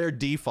 That's their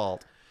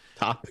default.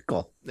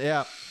 Topical.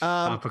 Yeah.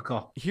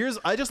 Topical.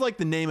 I just like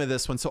the name of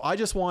this one, so I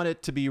just want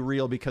it to be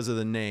real because of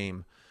the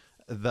name.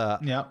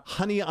 The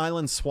Honey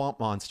Island Swamp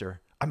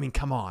Monster. I mean,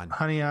 come on.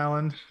 Honey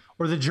Island.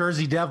 Or the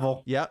Jersey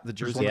Devil. Yeah, the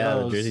Jersey. Yeah, the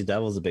those. Jersey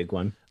Devil's a big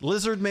one.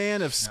 Lizard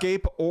man of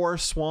scape or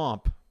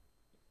swamp.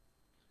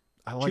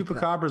 I like that.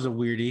 Chupacabra's a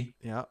weirdie.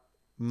 Yeah.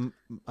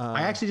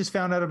 I actually just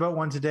found out about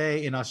one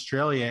today in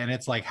Australia, and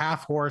it's like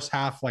half horse,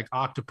 half like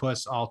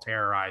octopus, all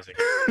terrorizing.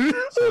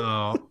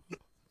 So,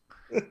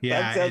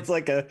 yeah, that sounds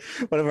like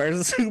one of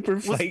our super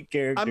fight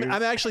characters.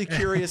 I'm actually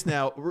curious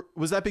now.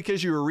 Was that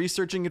because you were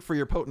researching it for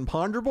your potent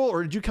ponderable,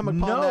 or did you come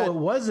upon that? No, it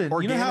wasn't.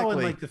 You know how in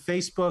organically? like the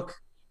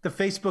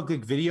Facebook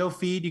like video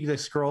feed, you can like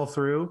scroll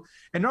through,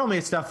 and normally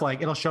it's stuff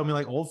like it'll show me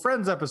like old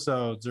Friends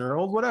episodes or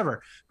old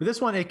whatever. But this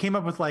one, it came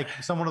up with like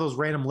some one of those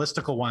random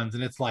listicle ones,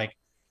 and it's like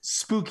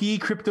spooky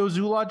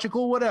cryptozoological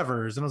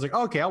whatevers, and I was like,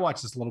 okay, I'll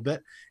watch this a little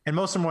bit. And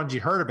most of the ones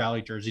you heard about,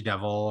 like Jersey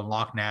Devil and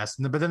Loch Ness,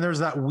 but then there's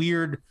that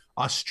weird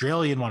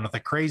Australian one with a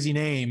crazy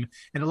name,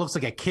 and it looks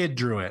like a kid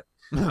drew it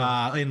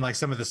in like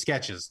some of the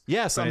sketches.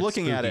 Yes, But I'm it's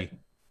looking at it.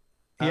 spooky.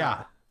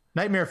 Yeah,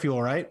 Nightmare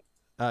Fuel, right?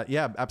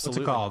 Yeah, What's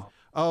absolutely. it called?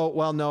 Oh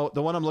well, no,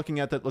 the one I'm looking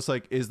at that looks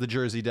like is the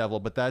Jersey Devil,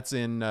 but that's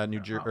in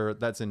New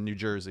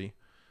Jersey.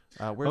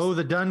 Where's Oh,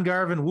 the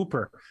Dungarvan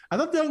Whooper. I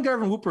thought the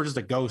Dungarvan Whooper was just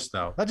a ghost,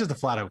 though. That's just a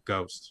flat out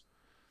ghost.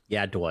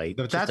 Yeah, Dwight.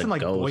 But Just that's a in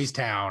like ghost. Boys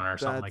Town or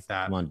something That's- like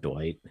that. Come on,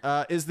 Dwight.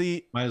 is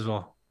the Might as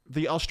well.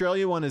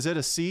 Australia one? Is it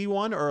a sea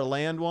one or a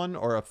land one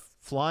or a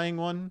flying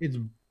one? It's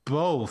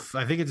both.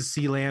 I think it's a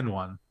sea land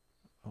one.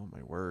 Oh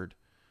my word!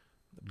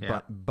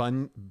 Yeah.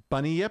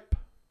 Bunny Yip.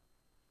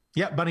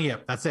 Yeah, Bunny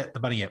Yip. That's it.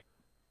 The Bunny Yip.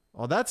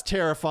 Oh, that's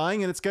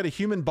terrifying, and it's got a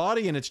human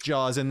body in its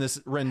jaws in this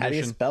How do you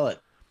rendition. spell it?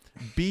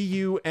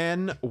 Bunyip.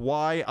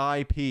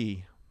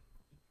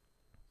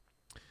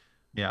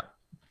 Yeah.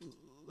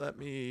 Let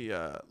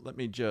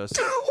me just.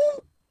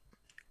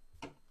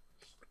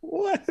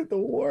 What in the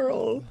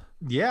world?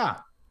 Yeah.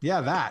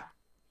 Yeah, that.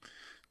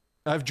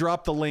 I've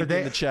dropped the link But they-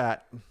 in the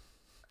chat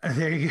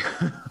There you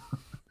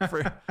go.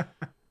 for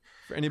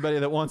anybody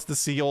that wants to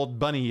see old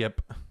Bunny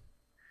Yip.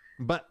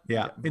 But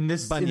Yeah. In the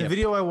Bunyip.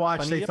 video I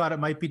watched, they Bunyip? thought it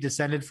might be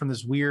descended from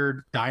this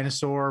weird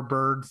dinosaur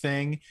bird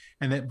thing,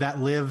 and that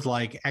lived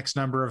like X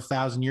number of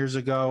thousand years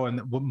ago,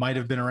 and what might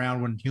have been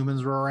around when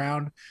humans were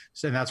around.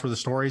 So and that's where the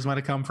stories might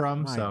have come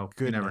from. My So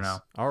you never know.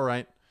 All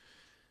right,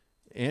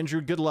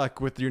 Andrew. Good luck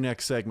with your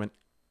next segment.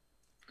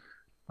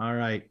 All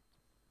right.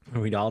 Are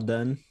we all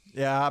done?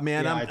 Yeah,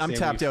 man, Yeah, I'm I'd say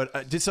tapped out.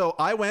 So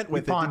I went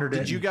with it. pondered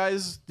Did it. you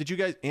guys?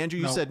 Andrew,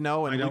 you No, said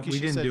no, and I don't- Lucas, we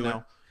you didn't said do no.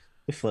 it.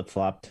 We flip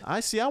flopped. I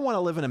see. I want to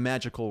live in a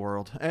magical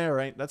world. All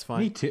right, that's fine.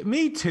 Me too.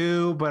 Me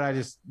too. But I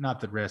just not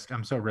the risk.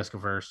 I'm so risk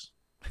averse.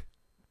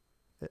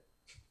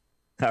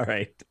 All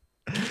right.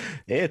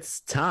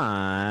 It's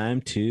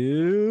time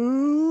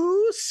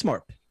to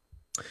smorp.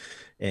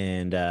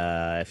 And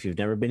if you've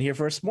never been here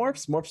for a smorp,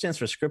 smorp stands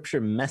for scripture,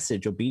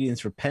 message,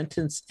 obedience,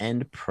 repentance,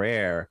 and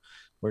prayer.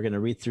 We're going to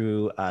read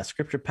through a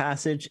scripture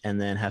passage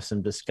and then have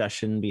some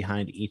discussion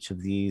behind each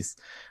of these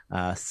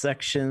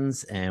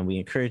sections. And we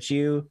encourage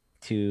you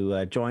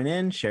to join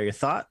in, share your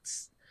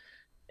thoughts,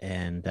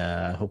 and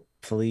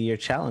hopefully you're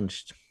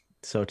challenged.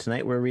 So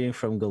tonight we're reading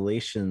from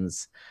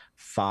Galatians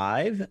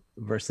 5,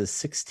 verses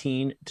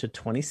 16 to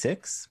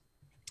 26.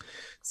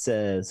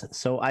 Says,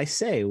 so I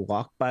say,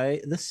 walk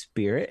by the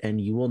Spirit, and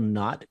you will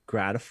not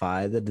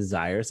gratify the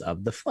desires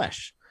of the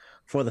flesh.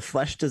 For the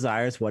flesh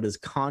desires what is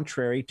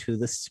contrary to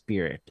the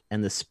Spirit,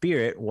 and the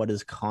Spirit what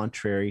is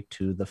contrary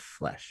to the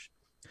flesh.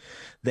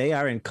 They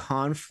are in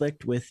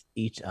conflict with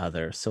each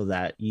other, so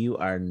that you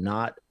are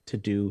not to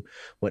do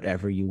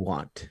whatever you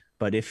want.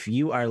 But if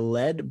you are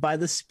led by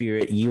the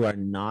Spirit, you are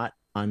not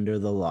under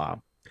the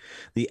law.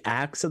 The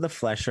acts of the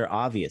flesh are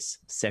obvious: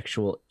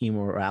 sexual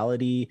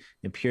immorality,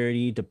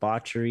 impurity,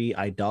 debauchery,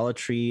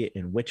 idolatry,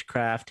 and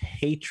witchcraft,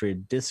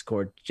 hatred,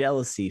 discord,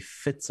 jealousy,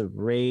 fits of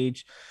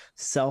rage,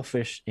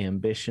 selfish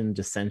ambition,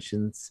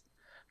 dissensions,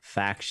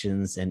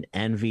 factions, and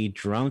envy,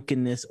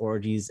 drunkenness,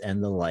 orgies,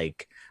 and the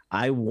like.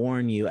 I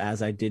warn you,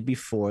 as I did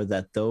before,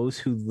 that those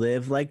who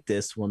live like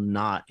this will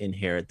not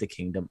inherit the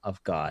kingdom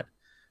of God.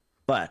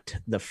 But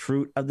the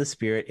fruit of the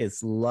Spirit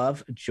is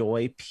love,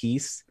 joy,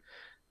 peace,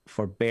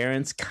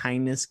 forbearance,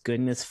 kindness,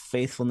 goodness,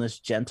 faithfulness,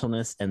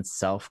 gentleness, and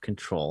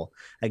self-control.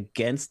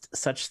 Against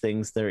such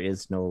things there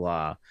is no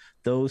law.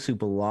 Those who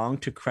belong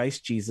to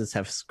Christ Jesus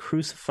have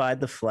crucified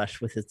the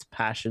flesh with its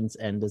passions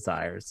and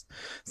desires.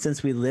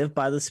 Since we live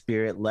by the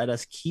Spirit, let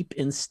us keep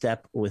in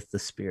step with the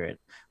Spirit.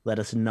 Let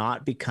us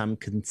not become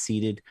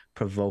conceited,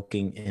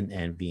 provoking, and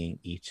envying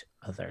each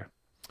other.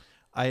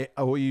 I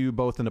owe you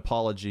both an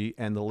apology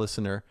and the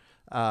listener.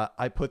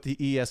 I put the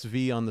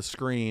ESV on the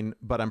screen,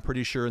 but I'm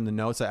pretty sure in the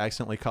notes I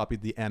accidentally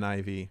copied the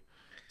NIV.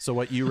 So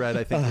what you read,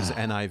 I think, is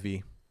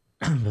NIV.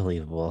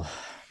 Unbelievable.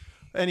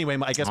 Anyway,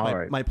 I guess All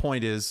right. my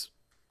point is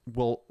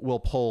we'll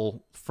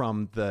pull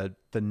from the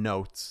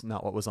notes,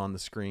 not what was on the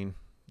screen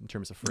in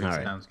terms of phrasing. All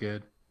right. Sounds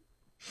good.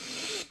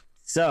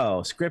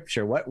 So,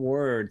 scripture, what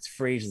words,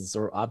 phrases,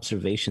 or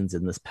observations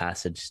in this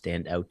passage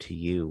stand out to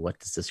you? What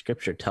does the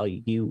scripture tell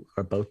you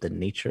about the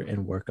nature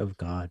and work of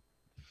God?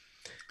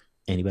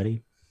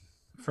 Anybody?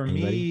 For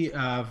Anybody?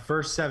 me,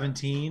 verse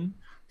 17,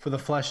 for the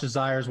flesh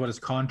desires what is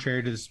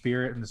contrary to the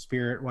Spirit, and the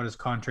Spirit what is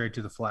contrary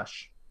to the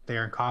flesh. they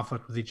are in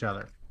conflict with each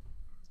other.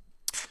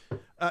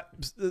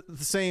 The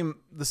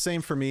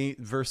same for me.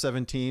 Verse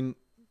 17,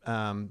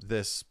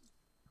 this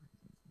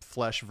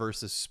flesh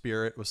versus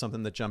spirit was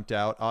something that jumped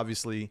out.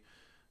 Obviously,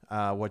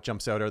 what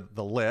jumps out are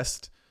the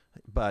list,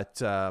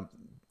 but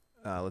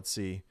let's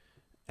see,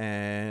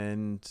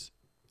 and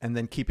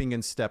then keeping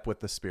in step with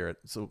the spirit.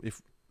 So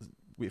if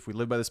we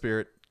live by the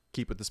spirit,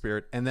 keep with the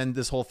spirit, and then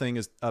this whole thing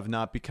is of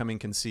not becoming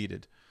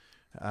conceited.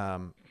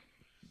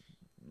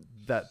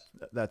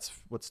 That's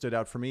what stood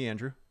out for me,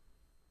 Andrew.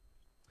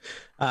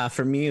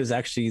 For me, it was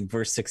actually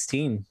verse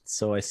 16.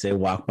 So I say,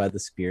 walk by the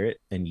spirit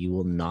and you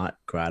will not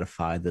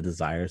gratify the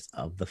desires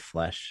of the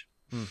flesh.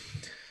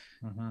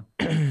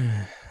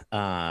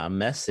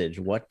 Message.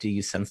 What do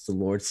you sense the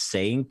Lord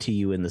saying to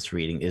you in this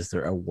reading? Is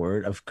there a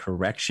word of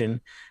correction,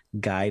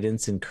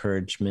 guidance,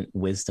 encouragement,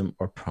 wisdom,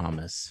 or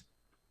promise?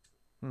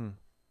 Go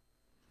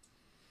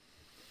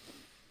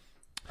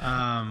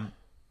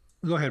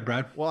ahead,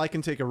 Brad. Well, I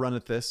can take a run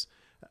at this.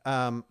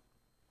 I've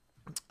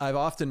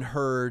often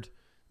heard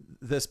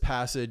this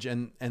passage,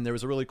 and there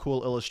was a really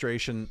cool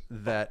illustration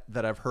that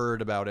I've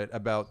heard about it,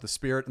 about the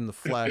spirit and the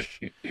flesh,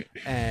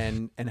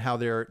 and how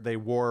they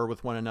war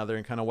with one another,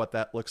 and kind of what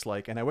that looks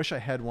like. And I wish I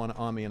had one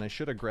on me, and I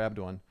should have grabbed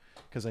one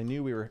because I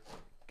knew we were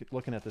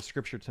looking at the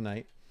scripture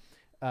tonight.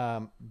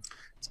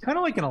 It's kind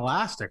of like an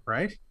elastic,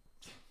 right?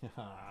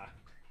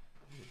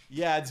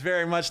 Yeah, it's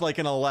very much like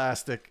an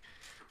elastic.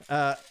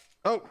 Oh,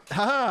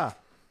 haha!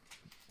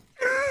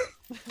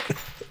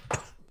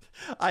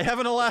 I have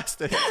an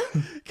elastic.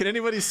 Can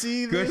anybody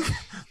see this?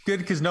 Good,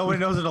 because nobody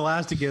knows what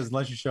elastic is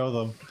unless you show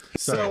them.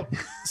 So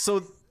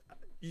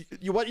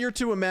what you're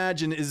to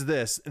imagine is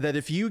this: that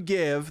if you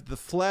give the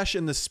flesh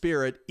and the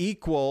spirit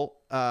equal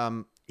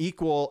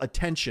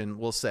attention,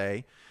 we'll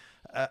say,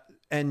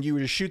 and you were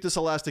to shoot this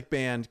elastic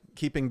band,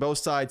 keeping both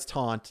sides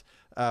taut,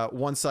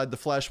 one side the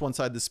flesh, one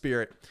side the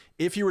spirit.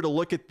 If you were to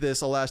look at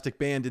this elastic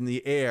band in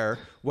the air,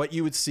 what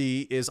you would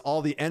see is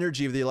all the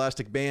energy of the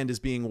elastic band is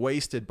being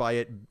wasted by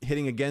it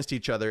hitting against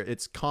each other.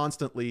 It's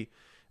constantly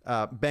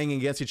banging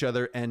against each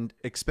other and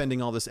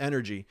expending all this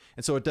energy,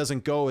 and so it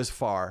doesn't go as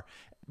far.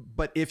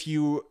 But if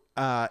you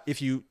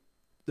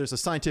there's a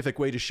scientific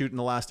way to shoot an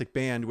elastic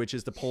band, which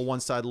is to pull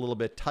one side a little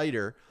bit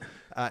tighter,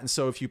 and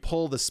so if you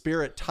pull the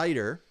spirit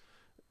tighter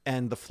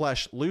and the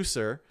flesh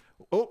looser,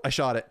 oh, I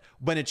shot it.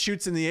 When it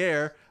shoots in the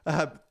air,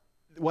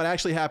 what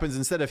actually happens,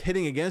 instead of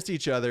hitting against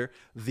each other,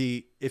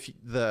 the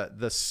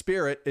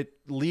spirit, it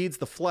leads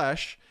the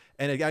flesh,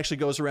 and it actually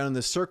goes around in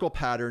this circle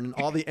pattern, and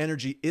all the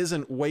energy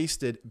isn't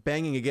wasted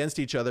banging against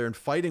each other and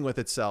fighting with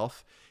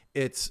itself.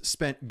 It's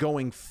spent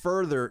going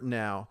further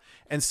now.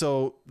 And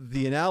so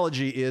the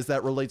analogy is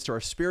that relates to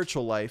our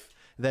spiritual life,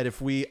 that if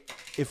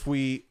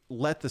we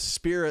let the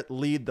spirit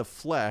lead the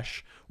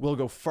flesh, we'll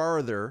go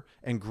farther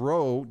and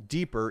grow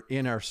deeper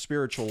in our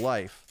spiritual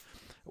life.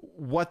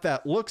 What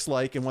that looks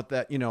like, and what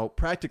that,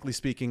 practically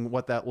speaking,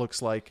 what that looks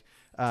like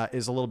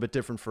is a little bit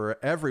different for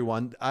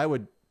everyone. I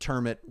would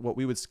term it what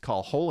we would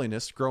call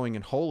holiness, growing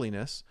in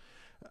holiness.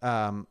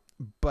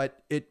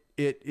 But it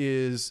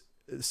is,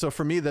 so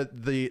for me,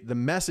 the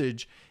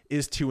message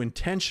is to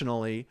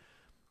intentionally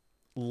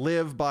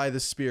live by the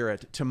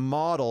Spirit, to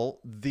model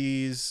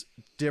these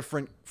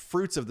different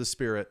fruits of the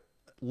Spirit: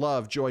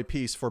 love, joy,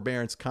 peace,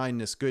 forbearance,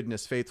 kindness,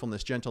 goodness,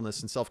 faithfulness, gentleness,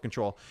 and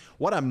self-control.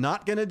 What I'm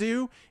not going to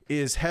do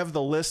is have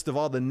the list of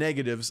all the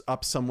negatives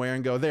up somewhere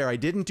and go, there, I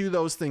didn't do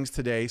those things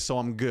today, so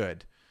I'm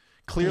good.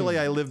 Clearly,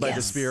 I live by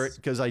the Spirit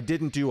because I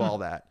didn't do all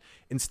that.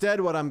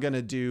 Instead, what I'm going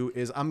to do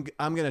is I'm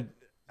going to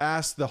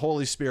ask the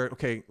Holy Spirit,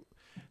 okay,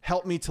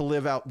 help me to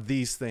live out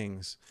these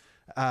things.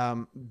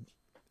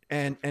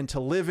 And to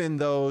live in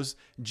those,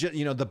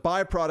 the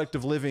byproduct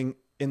of living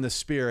in the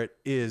Spirit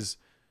is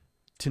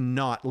to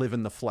not live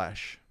in the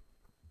flesh.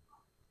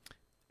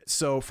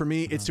 So for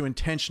me, it's to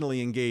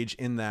intentionally engage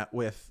in that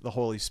with the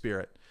Holy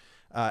Spirit.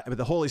 But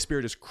the Holy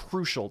Spirit is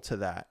crucial to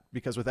that,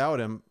 because without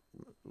him,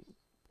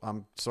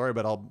 I'm sorry,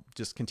 but I'll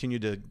just continue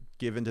to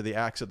give into the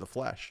acts of the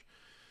flesh.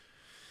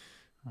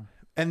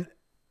 And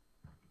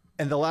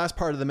the last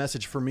part of the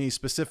message for me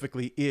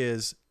specifically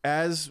is,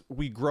 as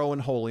we grow in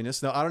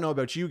holiness. Now, I don't know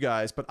about you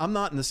guys, but I'm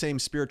not in the same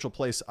spiritual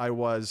place I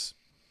was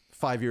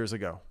 5 years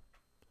ago.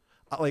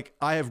 Like,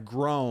 I have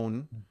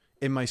grown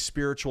in my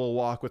spiritual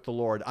walk with the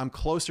Lord. I'm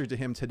closer to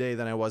him today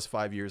than I was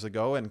 5 years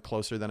ago, and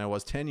closer than I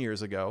was 10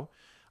 years ago,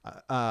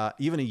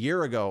 even a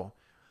year ago.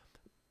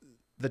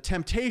 The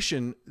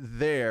temptation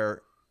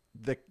there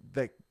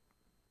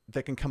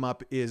that can come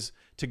up is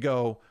to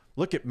go,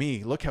 look at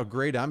me, look how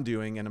great I'm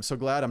doing, and I'm so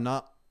glad I'm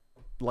not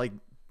like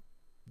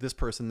this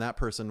person, that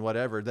person,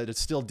 whatever, that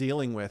it's still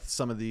dealing with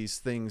some of these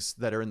things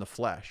that are in the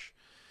flesh.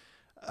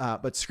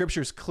 But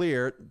Scripture's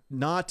clear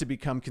not to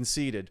become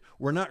conceited.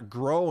 We're not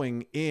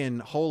growing in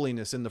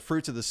holiness, in the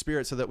fruits of the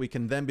Spirit, so that we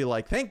can then be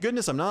like, thank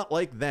goodness I'm not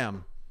like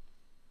them.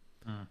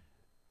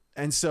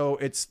 And so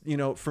it's,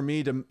 for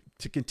me to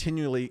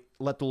continually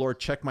let the Lord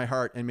check my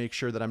heart and make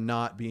sure that I'm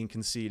not being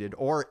conceited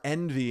or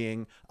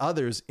envying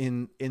others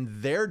in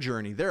their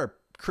journey. There are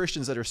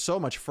Christians that are so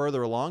much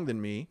further along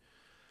than me,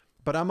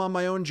 but I'm on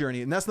my own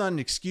journey, and that's not an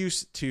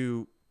excuse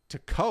to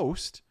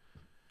coast,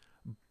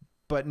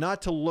 but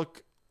not to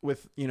look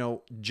with,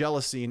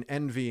 jealousy and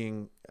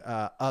envying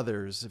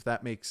others. If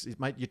that makes it,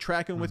 you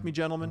tracking with me,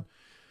 gentlemen?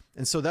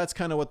 And so that's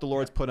kind of what the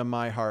Lord's put on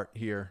my heart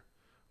here.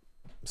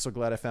 I'm so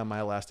glad I found my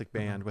elastic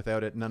band.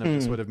 Without it, none of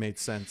this would have made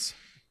sense.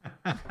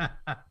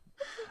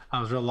 I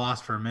was real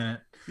lost for a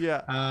minute.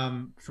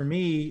 Yeah. For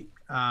me,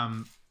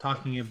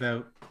 talking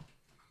about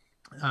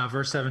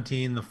verse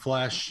 17, the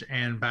flesh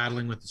and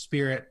battling with the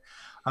spirit,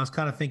 I was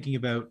kind of thinking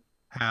about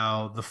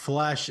how the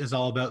flesh is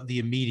all about the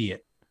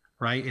immediate,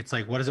 right? It's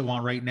like, what does it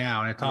want right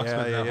now? And it talks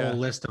about that whole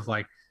list of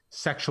like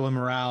sexual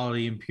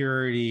immorality,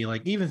 impurity,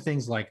 like even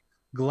things like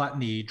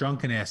gluttony,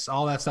 drunkenness,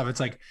 all that stuff. It's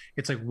like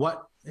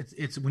what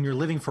it's when you're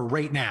living for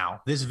right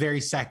now, this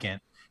very second.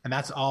 And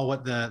that's all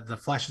what the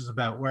flesh is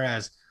about.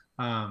 Whereas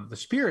the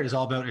spirit is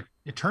all about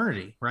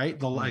eternity, right?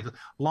 The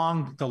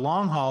long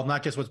haul,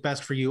 not just what's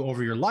best for you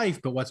over your life,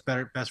 but what's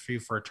best for you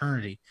for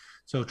eternity.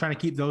 So trying to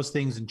keep those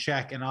things in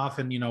check. And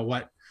often,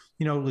 like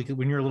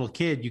when you're a little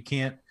kid,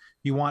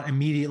 you want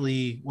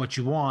immediately what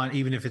you want,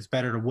 even if it's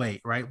better to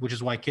wait, right? Which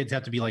is why kids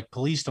have to be like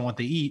policed on what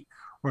they eat,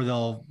 or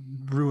they'll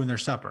ruin their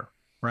supper,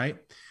 right?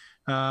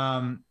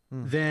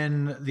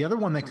 Then the other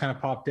one that kind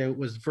of popped out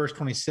was verse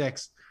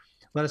 26.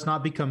 Let us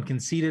not become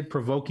conceited,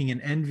 provoking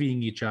and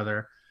envying each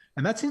other.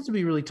 And that seems to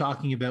be really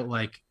talking about,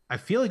 like, I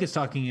feel like it's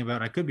talking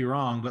about, I could be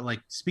wrong, but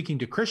like speaking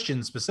to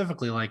Christians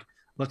specifically, like,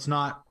 let's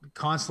not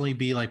constantly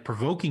be like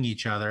provoking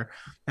each other.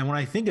 And when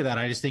I think of that,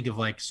 I just think of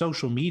like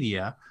social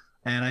media.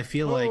 And I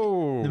feel like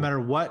no matter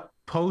what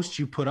post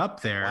you put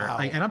up there,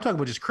 like, and I'm talking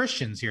about just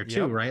Christians here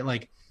too, right?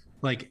 Like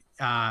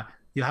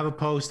you'll have a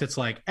post that's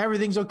like,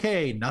 everything's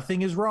okay,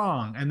 nothing is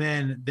wrong. And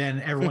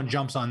then everyone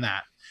jumps on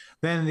that.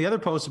 Then the other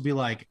post would be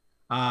like,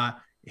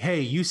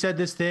 hey, you said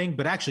this thing,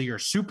 but actually you're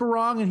super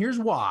wrong, and here's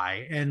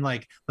why. And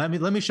like, let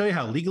me show you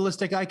how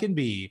legalistic I can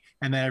be.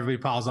 And then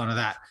everybody piles onto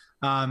that.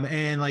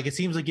 And like, it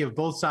seems like you have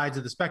both sides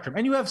of the spectrum,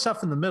 and you have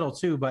stuff in the middle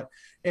too. But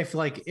if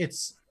like,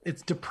 it's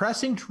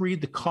depressing to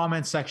read the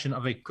comment section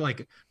of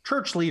like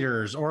church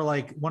leaders, or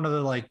like one of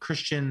the like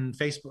Christian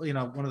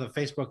Facebook, one of the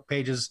Facebook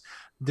pages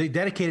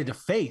dedicated to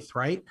faith,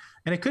 right?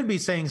 And it could be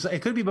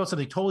about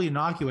something totally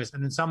innocuous,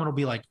 and then someone will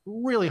be like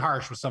really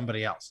harsh with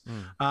somebody else,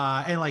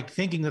 and like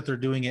thinking that they're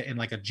doing it in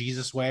like a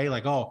Jesus way,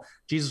 like, oh,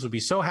 Jesus would be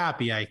so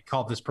happy I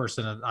called this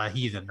person a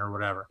heathen or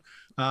whatever.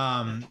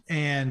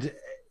 And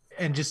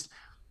just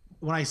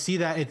when I see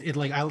that,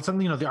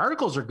 the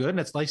articles are good, and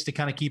it's nice to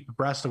kind of keep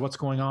abreast of what's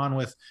going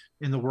on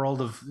in the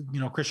world of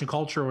Christian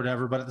culture or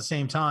whatever. But at the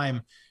same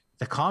time,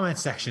 the comment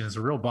section is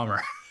a real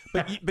bummer.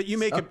 But you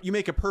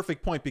make a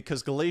perfect point,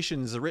 because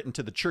Galatians is written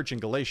to the church in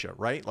Galatia,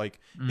 right? Like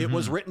it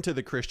was written to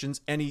the Christians,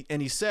 and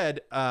he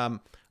said,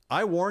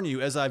 I warn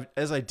you, as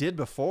I did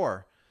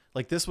before.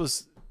 Like this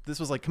was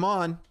like, come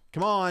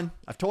on,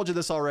 I've told you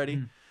this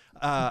already.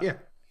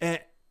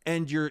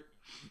 And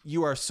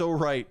you are so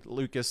right,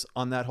 Lucas,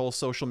 on that whole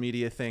social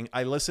media thing.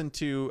 I listened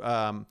to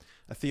a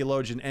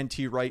theologian,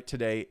 N.T. Wright,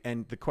 today,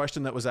 and the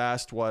question that was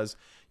asked was,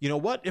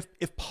 what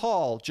if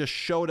Paul just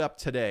showed up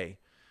today?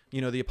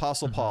 The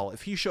Apostle Paul,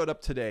 if he showed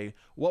up today,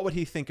 what would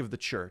he think of the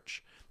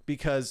church?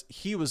 Because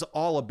he was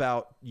all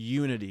about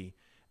unity,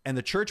 and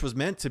the church was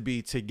meant to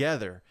be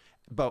together.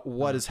 But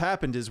what has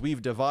happened is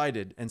we've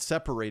divided and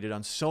separated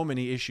on so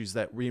many issues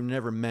that we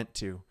never meant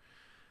to.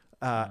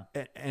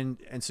 And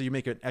so you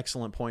make an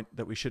excellent point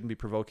that we shouldn't be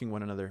provoking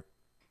one another.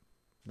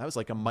 That was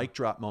like a mic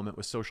drop moment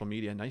with social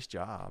media. Nice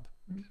job.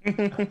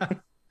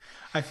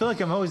 I feel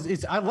like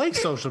I like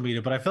social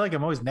media, but I feel like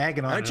I'm always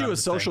nagging on it. Aren't you a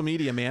social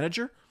media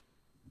manager?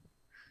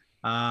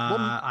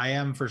 I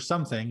am for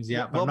some things,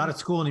 but I'm not at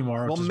school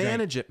anymore. Well,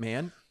 manage it,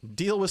 man.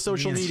 Deal with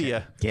social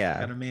media.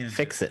 Yeah,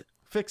 fix it.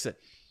 Fix it.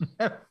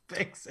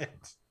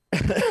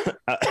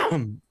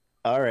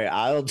 All right,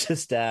 I'll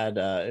just add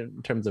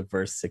in terms of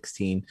verse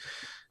 16.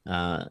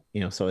 So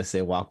I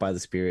say, walk by the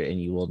Spirit, and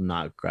you will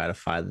not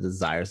gratify the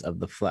desires of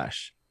the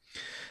flesh.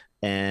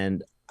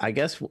 And I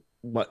guess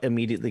what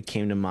immediately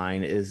came to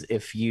mind is,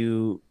 if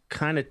you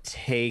kind of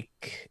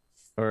take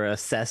or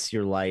assess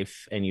your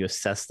life, and you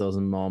assess those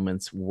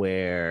moments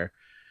where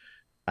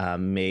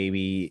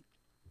maybe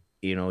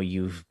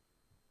you've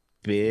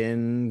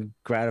been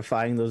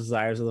gratifying those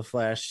desires of the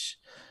flesh,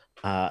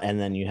 and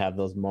then you have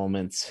those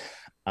moments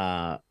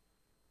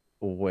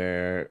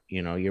where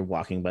you're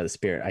walking by the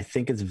Spirit. I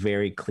think it's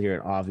very clear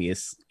and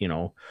obvious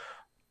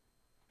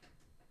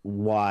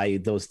why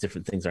those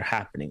different things are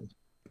happening.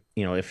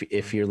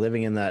 If you're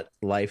living in that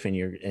life, and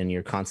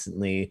you're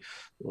constantly,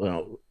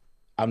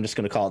 I'm just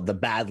going to call it the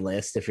bad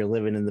list. If you're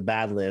living in the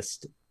bad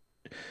list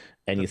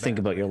and you think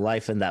about your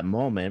life in that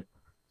moment,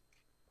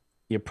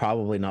 you're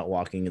probably not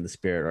walking in the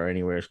Spirit, or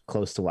anywhere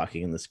close to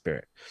walking in the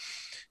Spirit.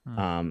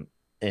 I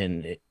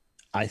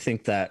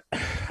think that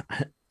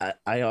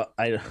I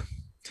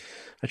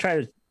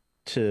try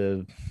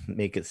to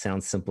make it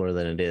sound simpler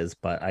than it is,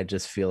 but I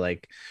just feel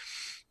like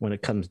when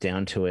it comes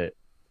down to it,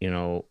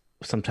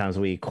 sometimes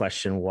we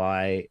question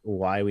why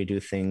we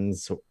do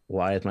things.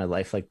 Why is my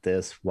life like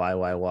this?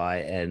 Why?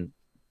 And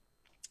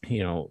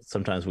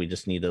sometimes we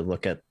just need to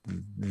look at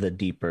the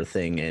deeper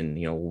thing and,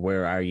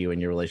 where are you in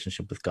your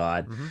relationship with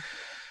God?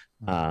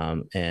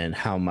 And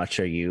how much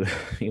are you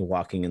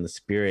walking in the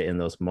Spirit in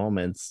those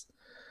moments,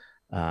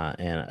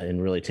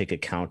 and really take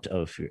account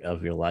of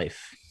your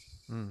life.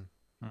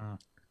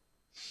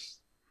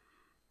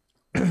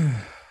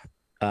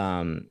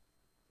 All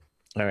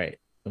right.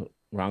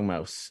 Wrong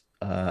mouse.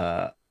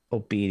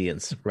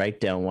 Obedience.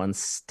 Write down one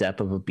step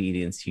of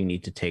obedience you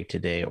need to take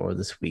today or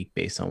this week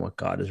based on what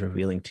God is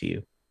revealing to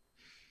you.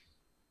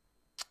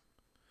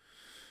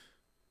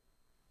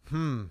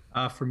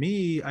 For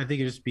me, I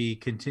think it just be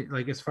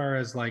like as far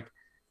as like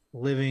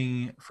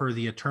living for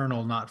the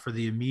eternal, not for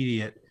the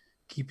immediate,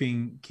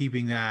 keeping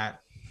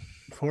that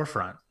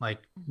forefront, like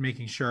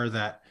making sure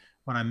that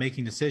when I'm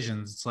making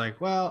decisions, it's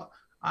like, well,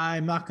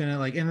 I'm not gonna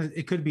like, and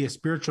it could be a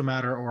spiritual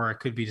matter or it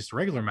could be just a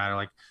regular matter.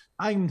 Like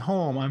I'm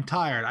home, I'm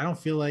tired, I don't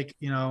feel like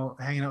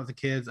hanging out with the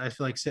kids. I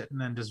feel like sitting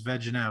and just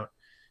vegging out.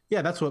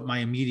 Yeah, that's what my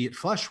immediate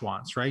flesh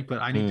wants, right?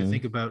 But I need to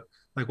think about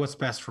like what's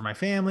best for my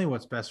family,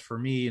 what's best for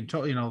me, and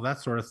that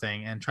sort of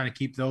thing, and trying to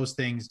keep those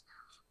things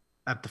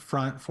at the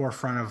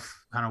forefront of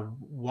kind of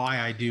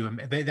why I do, and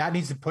that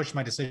needs to push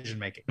my decision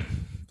making.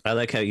 I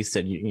like how you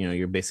said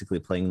you're basically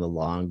playing the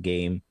long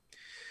game,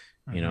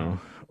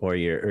 or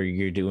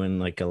you're doing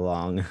like a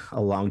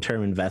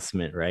long-term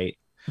investment, right?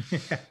 Yeah,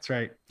 that's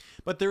right.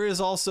 But there is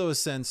also a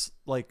sense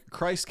like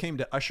Christ came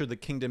to usher the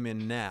kingdom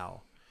in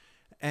now.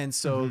 And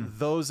so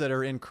those that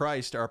are in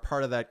Christ are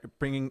part of that,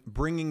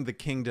 bringing the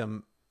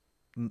kingdom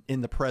in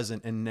the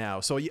present and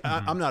now. So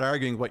I'm not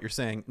arguing what you're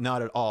saying,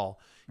 not at all.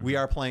 We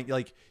are playing,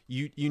 like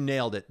you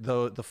nailed it.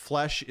 The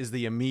flesh is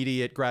the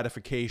immediate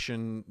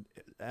gratification.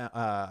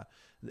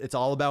 It's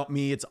all about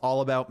me. It's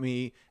all about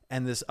me.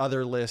 And this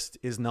other list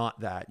is not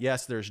that.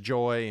 Yes, there's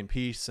joy and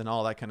peace and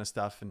all that kind of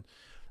stuff. And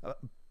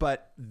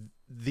but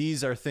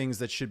these are things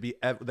that should be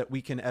that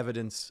we can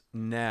evidence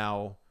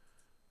now.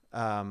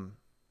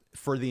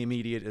 For the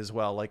immediate as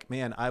well. Like,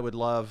 man, I would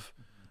love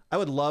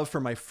for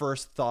my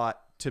first thought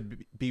to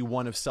be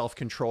one of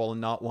self-control and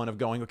not one of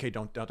going, okay,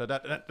 don't do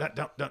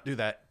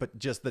that. But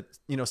just that,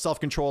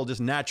 self-control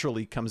just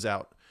naturally comes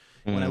out.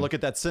 When I look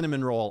at that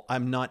cinnamon roll,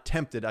 I'm not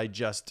tempted. I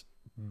just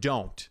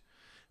don't,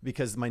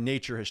 because my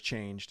nature has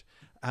changed.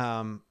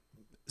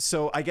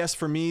 So I guess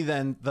for me,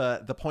 then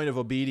the point of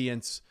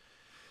obedience,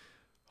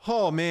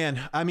 oh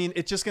man, I mean,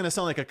 it's just going to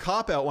sound like a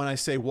cop-out when I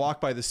say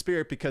walk by the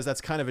Spirit, because that's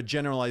kind of a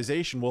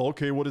generalization. Well,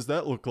 okay, what does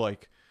that look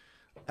like?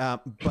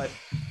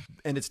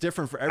 And it's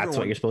different for everyone. That's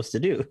what you're supposed to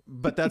do.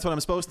 But that's what I'm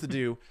supposed to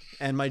do.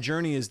 And my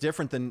journey is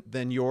different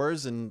than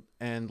yours and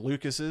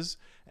Lucas's.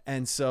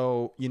 And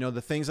so,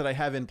 the things that I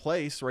have in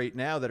place right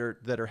now that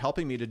are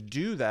helping me to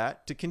do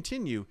that, to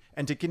continue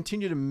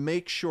to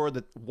make sure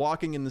that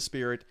walking in the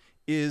Spirit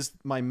is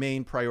my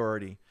main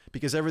priority,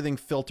 because everything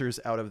filters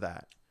out of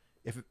that.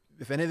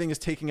 If anything is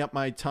taking up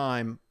my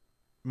time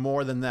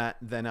more than that,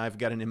 then I've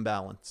got an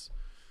imbalance.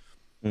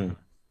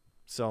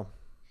 So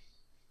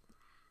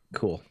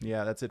cool.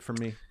 Yeah, that's it for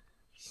me.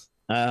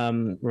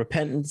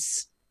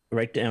 Repentance.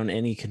 Write down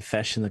any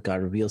confession that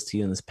God reveals to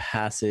you in this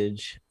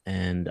passage.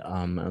 And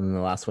the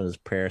last one is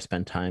prayer.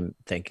 Spend time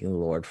thanking the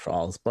Lord for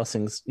all his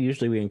blessings.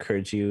 Usually we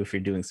encourage you, if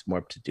you're doing some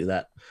work, to do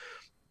that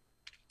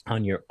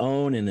on your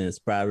own. And as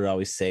Brad would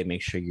always say,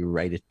 make sure you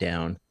write it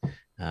down.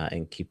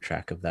 And keep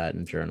track of that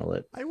and journal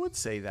it. I would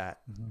say that.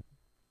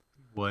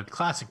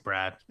 Classic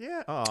Brad.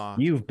 Yeah. Aww.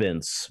 You've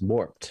been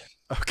warped.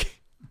 Okay.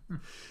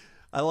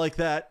 I like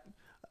that.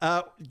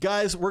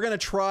 Guys, we're going to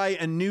try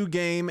a new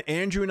game.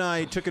 Andrew and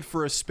I took it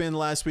for a spin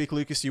last week.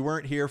 Lucas, you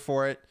weren't here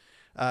for it.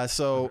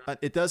 So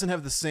it doesn't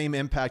have the same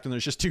impact when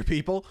there's just two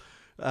people.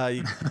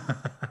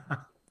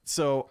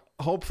 So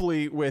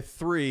hopefully with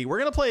three, we're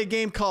going to play a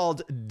game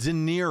called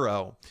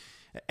DeNiro.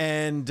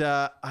 And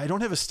I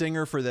don't have a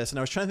stinger for this, and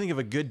I was trying to think of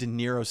a good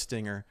DeNiro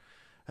stinger,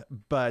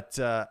 but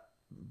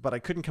I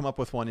couldn't come up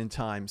with one in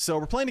time. So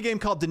we're playing a game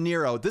called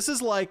DeNiro. This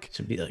is like,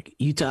 should be like,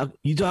 you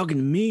talking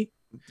to me?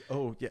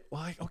 Oh yeah,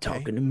 well, okay.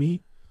 Talking to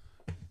me?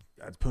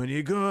 That's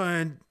pretty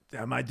good.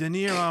 That my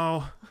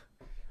DeNiro.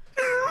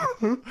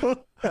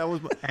 that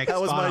was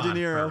my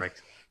DeNiro.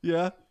 Perfect.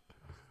 Yeah.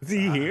 Is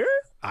he here?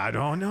 I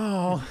don't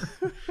know.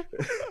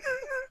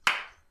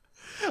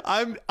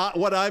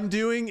 What I'm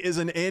doing is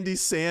an Andy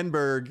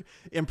Samberg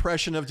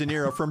impression of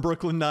DeNiro from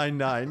Brooklyn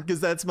Nine-Nine, because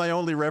that's my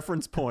only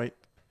reference point.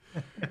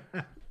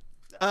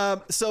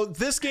 So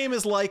this game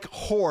is like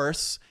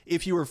horse.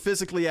 If you were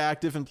physically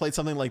active and played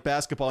something like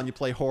basketball and you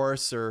play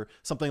horse or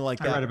something like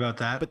that. I read about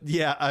that. But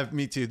yeah,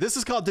 me too. This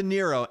is called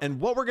DeNiro. And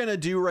what we're going to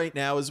do right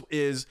now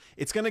is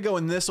it's going to go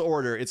in this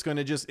order. It's going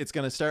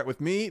to start with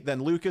me,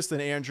 then Lucas,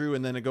 then Andrew,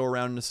 and then it go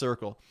around in a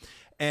circle.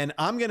 And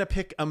I'm going to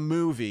pick a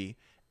movie.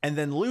 And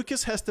then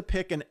Lucas has to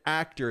pick an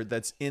actor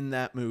that's in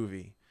that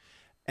movie.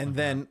 And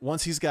then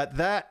once he's got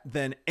that,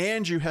 then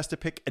Andrew has to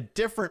pick a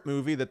different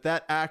movie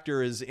that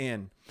actor is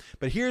in.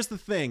 But here's the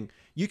thing.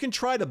 You can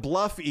try to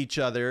bluff each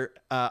other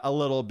a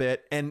little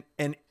bit. And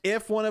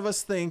if one of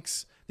us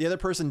thinks the other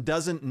person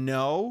doesn't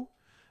know.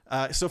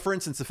 So for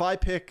instance, if I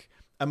pick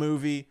a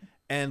movie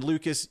And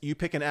Lucas, you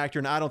pick an actor,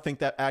 and I don't think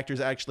that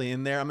actor's actually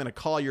in there. I'm going to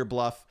call your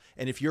bluff,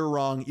 and if you're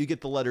wrong, you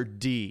get the letter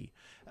D.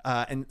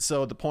 And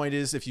so the point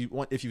is, if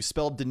you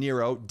spelled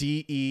DeNiro,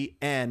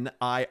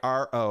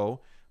 DENIRO,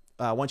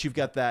 once you've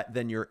got that,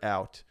 then you're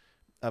out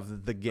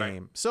of the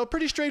game. Right. So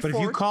pretty straightforward. But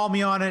if you call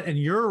me on it and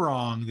you're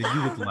wrong, then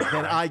you get the letter.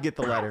 Then I get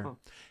the letter.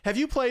 Have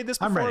you played this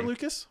before,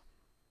 Lucas?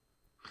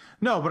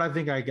 No, but I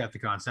think I got the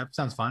concept.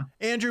 Sounds fun.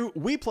 Andrew,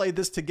 we played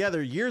this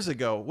together years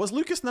ago. Was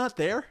Lucas not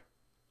there?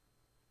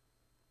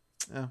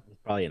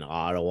 Probably in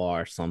Ottawa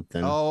or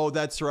something. Oh,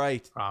 that's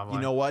right. Probably.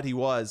 You know what? He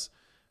was.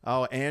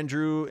 Oh,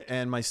 Andrew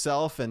and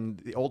myself and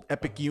the old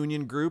Epic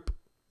Union group.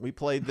 We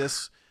played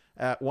this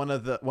at one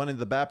of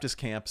the Baptist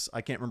camps.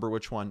 I can't remember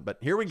which one, but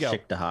here we go.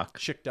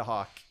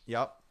 Chick-to-Hawk.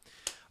 Yep.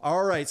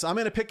 All right. So I'm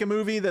going to pick a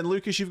movie. Then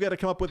Lucas, you've got to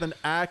come up with an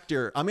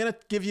actor. I'm going to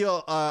give you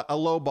a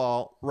low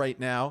ball right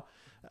now.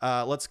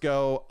 Let's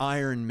go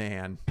Iron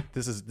Man.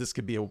 This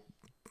could be a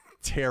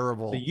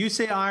terrible. So you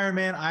say Iron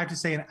Man. I have to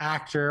say an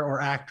actor or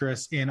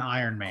actress in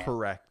Iron Man.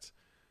 Correct.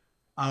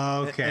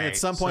 Okay. And at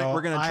some point,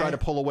 we're going to try to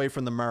pull away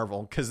from the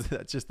Marvel because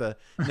that's just a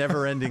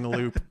never-ending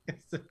loop.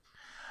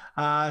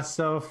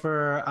 So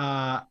for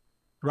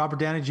Robert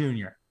Downey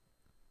Jr.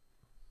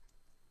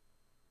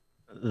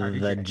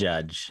 The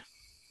Judge.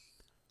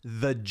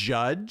 The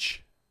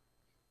Judge?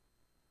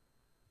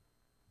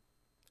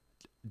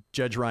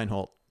 Judge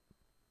Reinhold.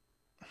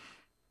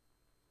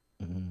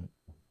 Mm-hmm.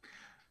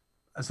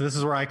 So this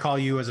is where I call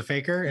you as a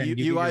faker, and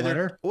you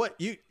either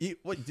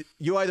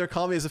you either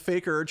call me as a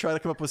faker or try to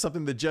come up with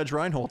something that Judge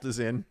Reinhold is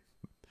in.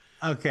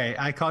 Okay,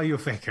 I call you a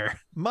faker.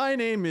 My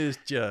name is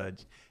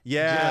Judge.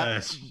 Yeah,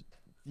 Judge.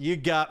 You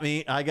got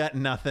me. I got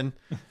nothing.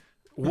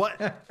 What?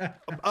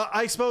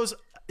 I suppose.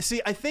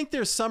 See, I think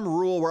there's some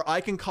rule where I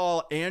can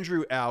call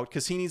Andrew out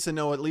because he needs to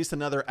know at least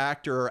another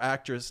actor or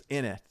actress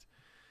in it.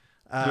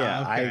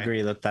 Yeah, okay. I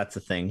agree that that's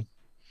a thing.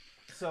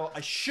 So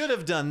I should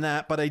have done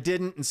that, but I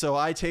didn't, and so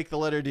I take the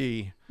letter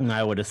D. And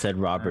I would have said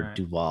Robert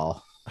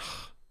Duvall.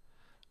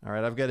 All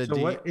right, I've got a D.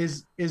 So what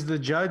is The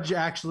Judge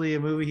actually a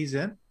movie he's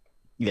in?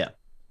 Yeah.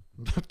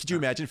 Could you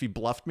imagine if he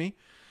bluffed me?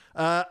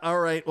 All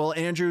right, well,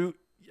 Andrew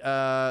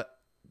or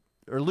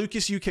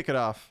Lucas, you kick it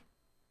off.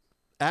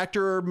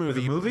 Actor or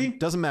movie? Movie?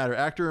 Doesn't matter.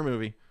 Actor or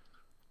movie?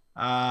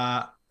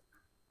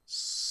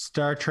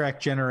 Star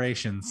Trek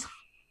Generations.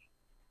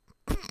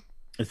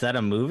 Is that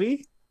a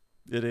movie?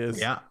 It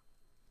is. Yeah.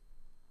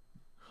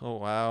 Oh,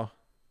 wow.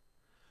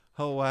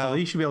 Well,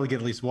 you should be able to get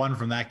at least one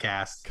from that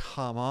cast.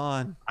 Come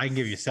on. I can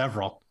give you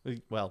several.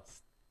 Well,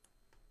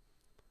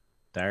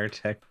 Star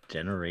Trek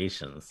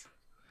Generations.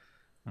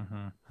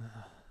 Mm-hmm.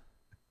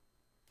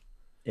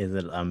 Is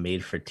it a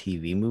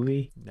made-for-TV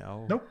movie?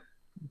 No. Nope.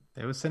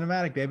 It was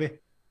cinematic, baby.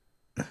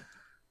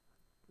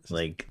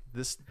 Like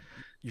this,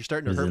 you're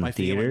starting to hurt my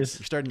feelings.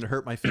 You're starting to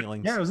hurt my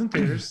feelings. Yeah, it was in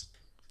theaters.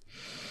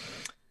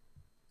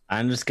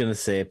 I'm just gonna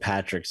say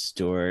Patrick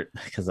Stewart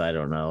because I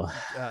don't know.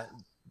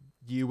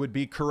 You would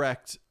be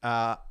correct.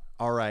 All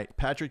right,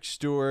 Patrick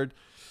Stewart.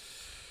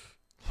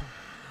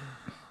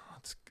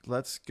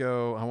 Let's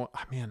go.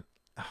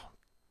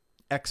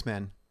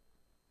 X-Men.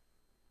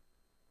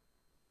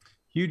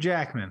 Hugh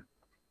Jackman.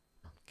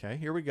 Okay,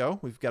 here we go.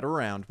 We've got a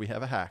round. We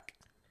have a hack.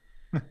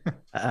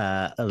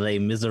 Les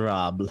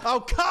Miserables. Oh,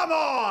 come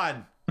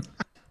on!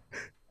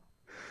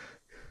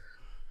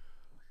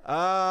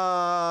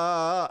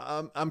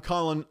 I'm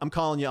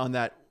calling you on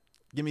that.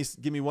 Give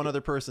me one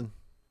other person.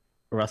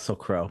 Russell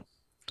Crowe.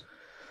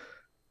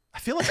 I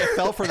feel like I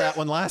fell for that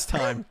one last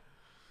time.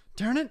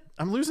 Darn it!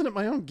 I'm losing at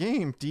my own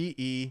game.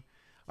 DE.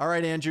 All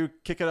right, Andrew,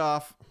 kick it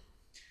off.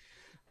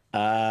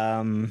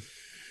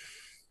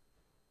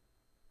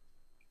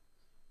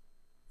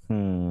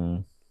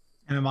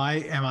 And am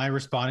I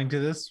responding to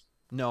this?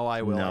 No,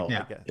 I will. No,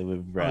 yeah. It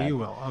would. Oh, you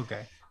will.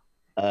 Okay.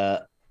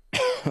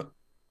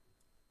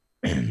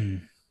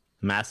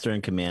 Master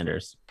and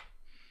Commanders.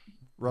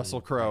 Russell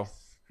Crowe.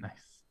 Nice.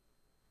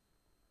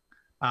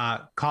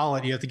 Call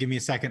it. You have to give me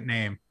a second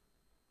name.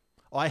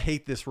 Oh, I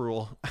hate this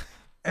rule.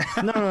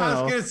 No.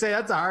 I was gonna say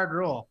that's a hard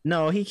rule.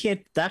 No, he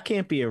can't. That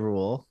can't be a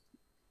rule.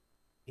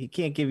 He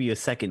can't give you a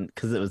second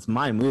because it was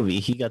my movie.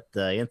 He got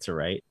the answer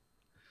right.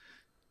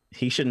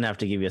 He shouldn't have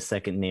to give you a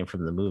second name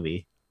from the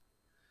movie.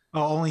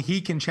 Oh, only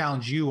he can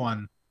challenge you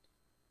on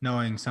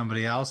knowing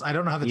somebody else. I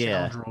don't know how the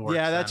challenge rule works.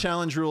 Yeah, that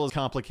challenge rule is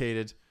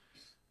complicated.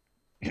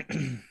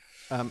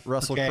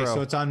 Russell Crowe. Okay,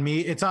 so it's on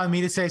me. It's on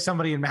me to say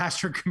somebody in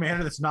Master and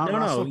Commander that's not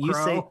Russell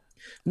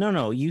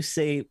Crowe. You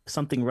say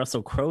something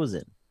Russell Crowe's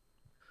in.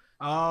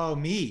 Oh,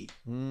 me.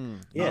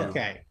 Yeah.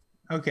 Okay.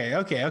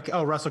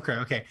 Oh, Russell Crowe.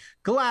 Okay.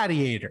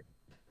 Gladiator.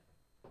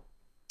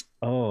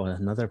 Oh,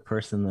 another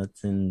person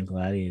that's in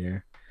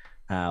Gladiator.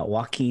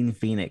 Joaquin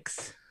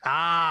Phoenix.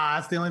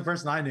 That's the only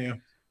person I knew.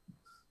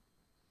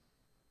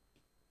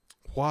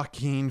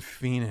 Joaquin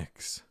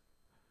Phoenix.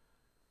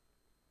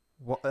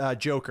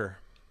 Joker.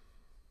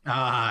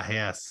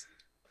 Yes.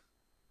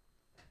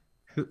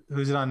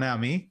 Who's it on now?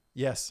 Me?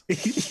 Yes.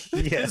 Yes.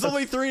 There's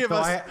only three of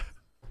us.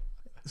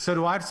 So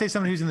do I have to say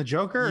someone who's in the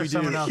Joker or You do.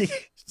 someone else?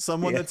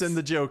 Someone that's in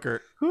the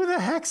Joker. Who the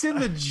heck's in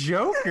the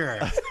Joker?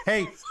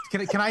 Hey,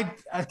 can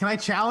I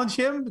challenge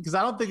him? Because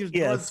I don't think there's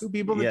more than two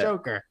people in the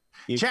Joker.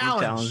 You can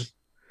Challenge.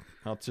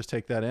 I'll just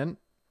take that in.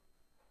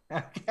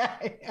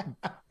 Okay.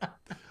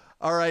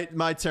 All right,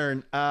 my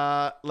turn.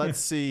 Let's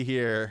see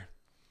here.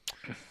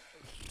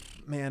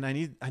 Man, I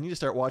need to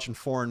start watching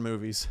foreign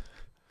movies.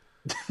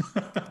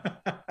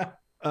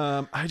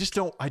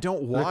 I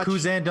don't watch. Le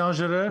Cousin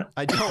Dangereux.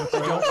 I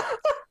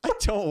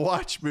don't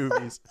watch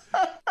movies.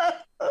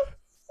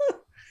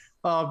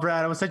 Oh,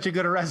 Brad, it was such a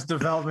good Arrested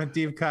Development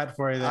deep cut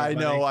for you there. I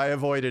know, I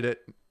avoided it.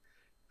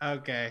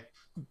 Okay.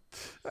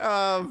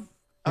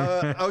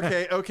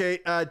 Okay.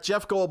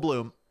 Jeff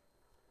Goldblum.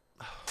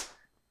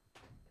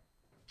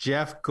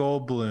 Jeff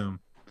Goldblum.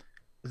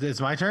 Is it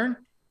my turn?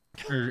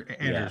 Or Andrew's?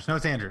 Yeah. No,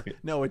 it's Andrew.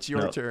 No, it's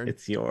your turn.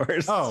 It's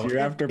yours. Oh, you're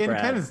after Brad.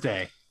 Independence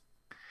Day.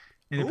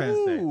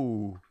 Independence Day.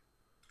 Ooh.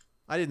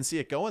 I didn't see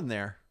it going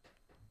there.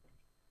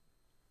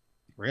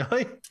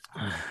 Really?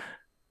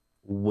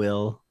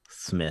 Will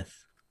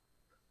Smith.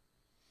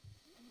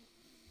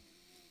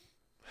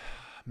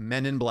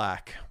 Men in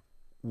Black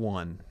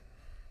 1.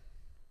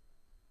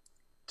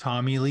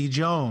 Tommy Lee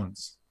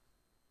Jones.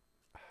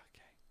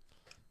 Okay.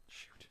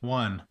 Shoot.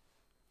 1.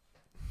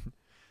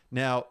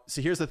 Now,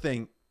 see, here's the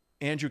thing.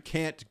 Andrew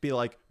can't be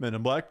like Men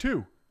in Black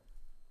 2.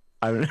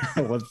 I don't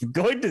know what's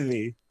going to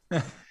be.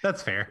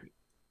 That's fair.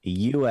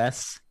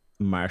 U.S.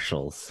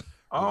 Marshals.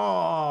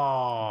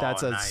 Oh,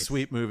 That's a nice.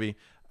 sweet movie.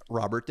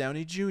 Robert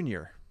Downey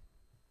Jr.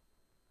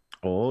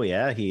 Oh,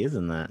 yeah, he is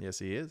in that. Yes,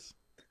 he is.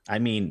 I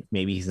mean,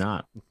 maybe he's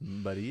not.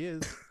 But he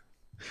is.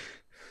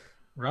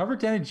 Robert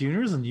Downey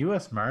Jr. is in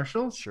U.S.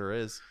 Marshals? Sure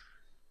is.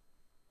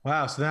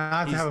 Wow, so then I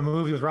have to have a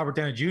movie with Robert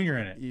Downey Jr.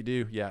 in it. You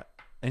do, yeah.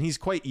 And he's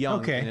quite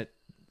young in it.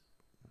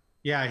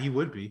 Yeah, he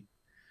would be.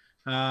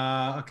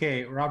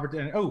 Okay, Robert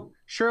Downey. Oh,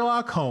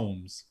 Sherlock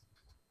Holmes.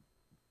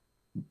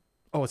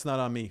 Oh, it's not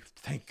on me.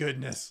 Thank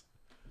goodness.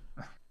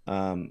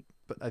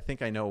 But I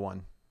think I know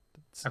one.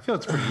 I feel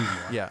it's pretty easy.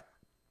 One. Yeah.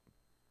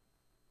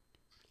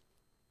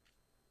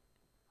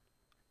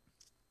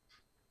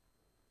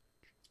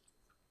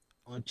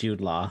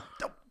 Jude Law.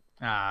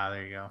 Ah,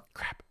 there you go.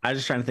 Crap. I was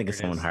just trying to think of There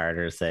it someone is.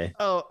 harder to say.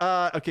 Oh,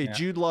 okay. Yeah.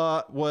 Jude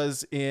Law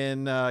was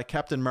in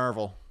Captain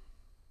Marvel.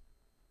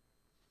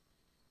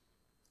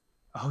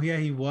 Oh, yeah,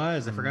 he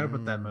was. I forgot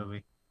about that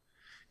movie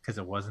because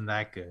it wasn't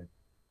that good.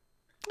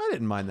 I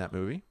didn't mind that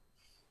movie.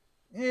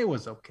 It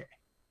was okay.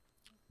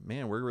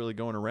 Man, we're really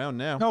going around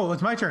now. No,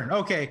 it's my turn.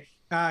 Okay.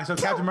 So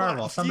Captain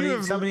Marvel.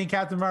 You- Somebody in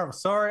Captain Marvel.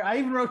 Sorry, I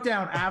even wrote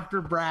down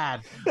after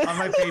Brad on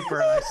my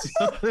paper. And I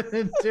still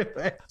didn't do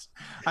it.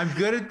 I'm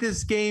good at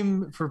this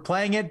game for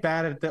playing it,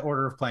 bad at the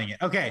order of playing it.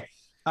 Okay.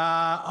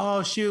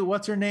 Oh shoot,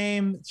 what's her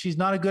name? She's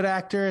not a good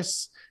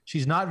actress.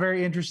 She's not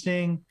very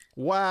interesting.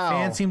 Wow.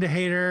 Fans seem to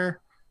hate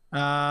her.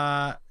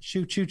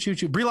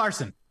 Shoot. Brie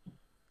Larson.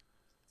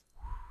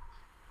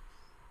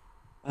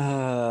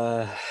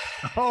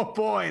 Oh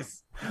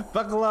boys,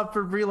 buckle up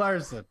for Brie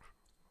Larson.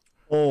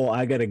 Oh,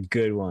 I got a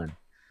good one.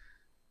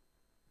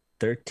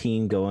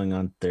 13 going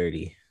on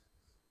 30.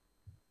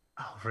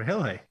 Oh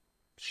really?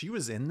 She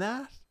was in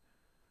that?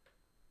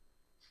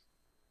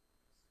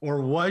 Or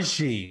was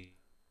she?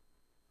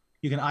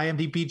 You can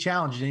IMDb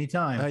challenge at any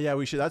time. Yeah,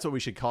 we should. That's what we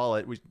should call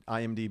it.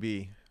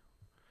 IMDb.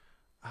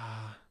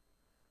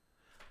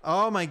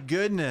 Oh my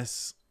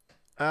goodness.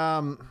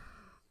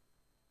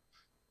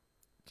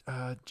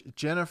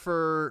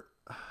 Jennifer.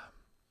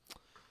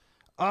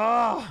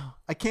 Oh,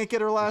 I can't get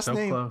her last so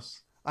name.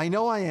 Close. I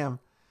know I am.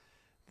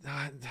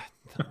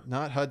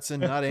 Not Hudson,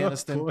 not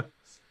Aniston.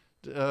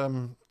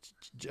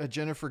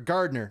 Jennifer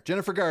Gardner.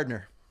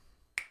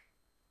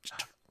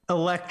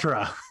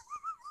 Electra.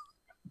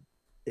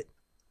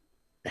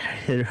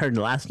 Her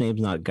last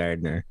name's not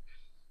Gardner.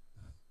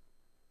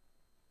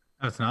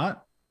 No, it's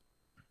not.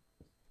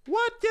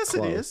 What? Yes,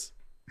 Close. it is.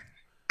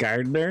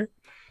 Gardner?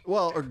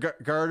 Well, or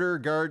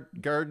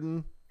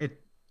Garden.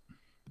 It.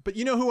 But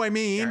you know who I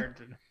mean.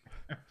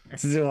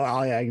 So,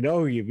 I know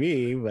who you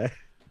mean, but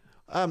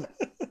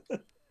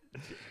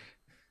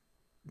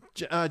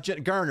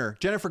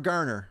Jennifer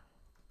Garner.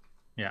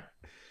 Yeah.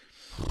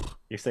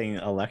 you're saying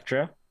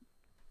Electra?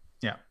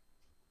 Yeah.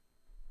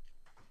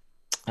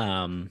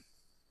 Oh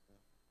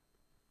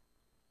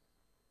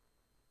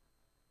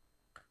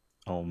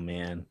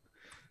man.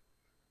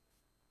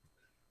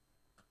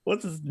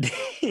 What's his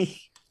name?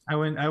 I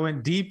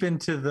went deep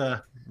into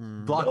the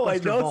blockbuster. Oh, I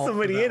know vault for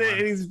somebody that in it, one.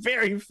 and he's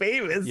very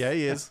famous. Yeah,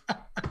 he is.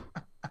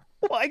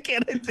 Why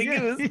can't I think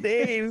of his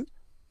name?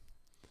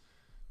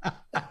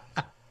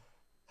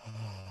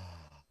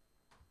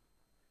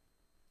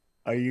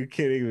 Are you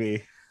kidding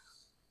me?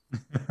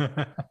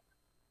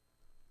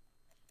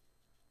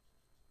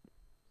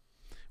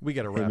 We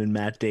got to Him wrap. and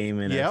Matt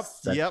Damon are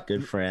such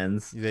good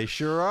friends. They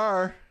sure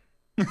are.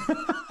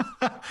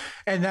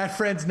 And that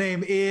friend's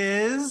name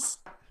is.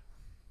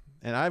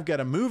 And I've got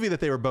a movie that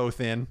they were both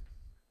in.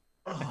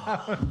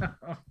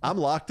 I'm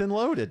locked and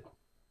loaded.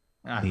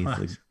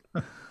 He's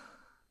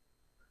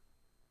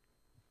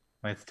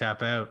Let's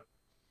tap out.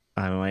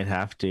 I might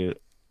have to.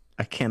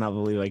 I cannot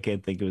believe I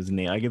can't think of his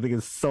name. I can think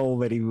of so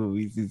many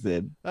movies he's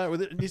in.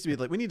 Well, it needs to be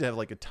like we need to have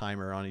like a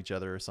timer on each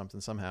other or something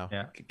somehow.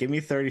 Yeah. Give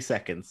me 30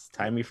 seconds.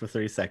 Time me for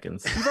 30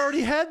 seconds. You've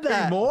already had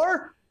that.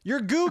 More?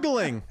 You're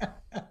Googling.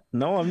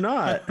 No, I'm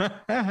not.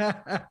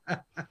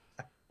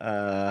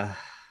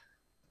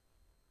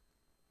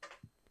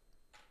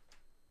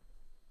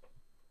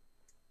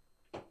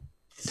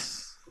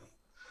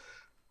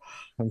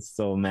 I'm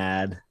so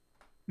mad.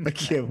 I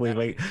can't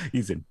believe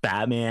he's in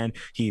Batman.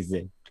 He's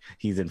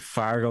in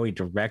Fargo. He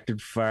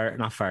directed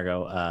not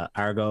Fargo,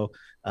 Argo.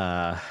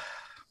 I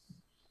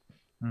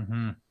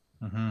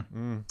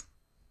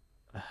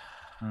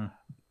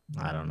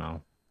don't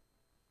know.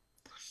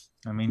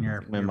 I mean,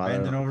 you're My mother-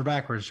 bending over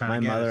backwards trying My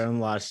to get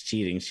mother-in-law's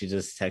cheating. She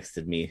just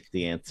texted me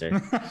the answer.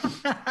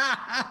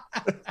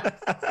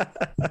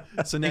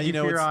 So now Thank you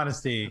know for your it's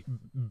honesty.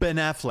 Ben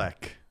Affleck.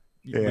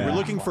 We Yeah. were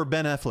looking for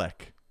Ben Affleck.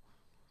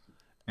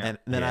 And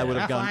then I would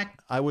have gone. Affleck.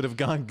 I would have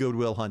gone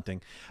Goodwill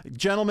Hunting.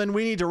 Gentlemen,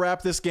 we need to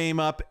wrap this game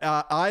up.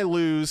 I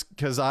lose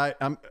because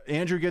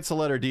Andrew gets a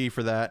letter D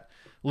for that.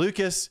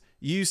 Lucas,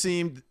 you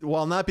seemed,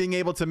 while not being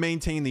able to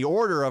maintain the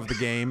order of the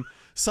game,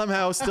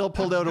 somehow still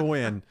pulled out a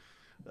win.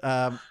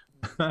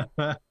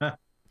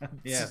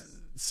 Yes.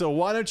 So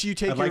why don't you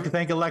take? I'd like to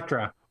thank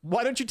Electra.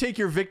 Why don't you take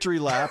your victory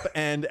lap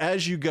and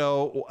as you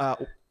go,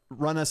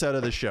 run us out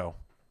of the show?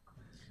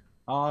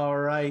 All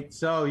right.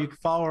 So you can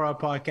follow our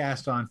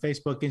podcast on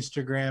Facebook,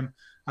 Instagram,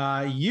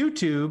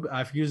 YouTube.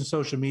 If you're using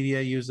social media,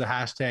 use the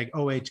hashtag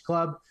OH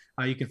Club.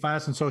 You can find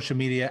us on social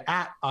media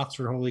at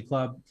Oxford Holy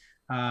Club.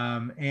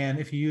 And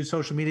if you use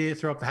social media,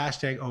 throw up the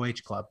hashtag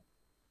OH Club.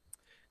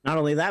 Not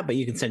only that, but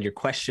you can send your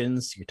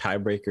questions, your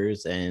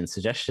tiebreakers, and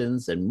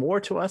suggestions and more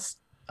to us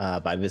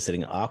by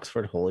visiting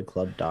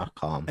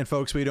oxfordholyclub.com. And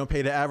folks, we don't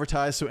pay to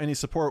advertise, so any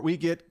support we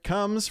get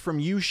comes from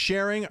you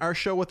sharing our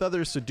show with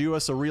others. So do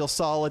us a real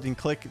solid and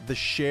click the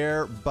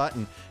share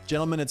button.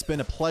 Gentlemen, it's been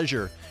a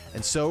pleasure.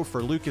 And so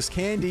for Lucas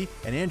Candy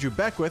and Andrew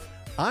Beckwith,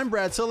 I'm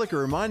Brad Silica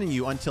reminding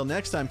you until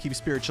next time, keep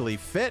spiritually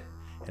fit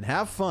and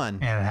have fun.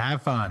 And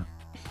have fun.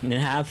 And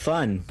have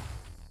fun.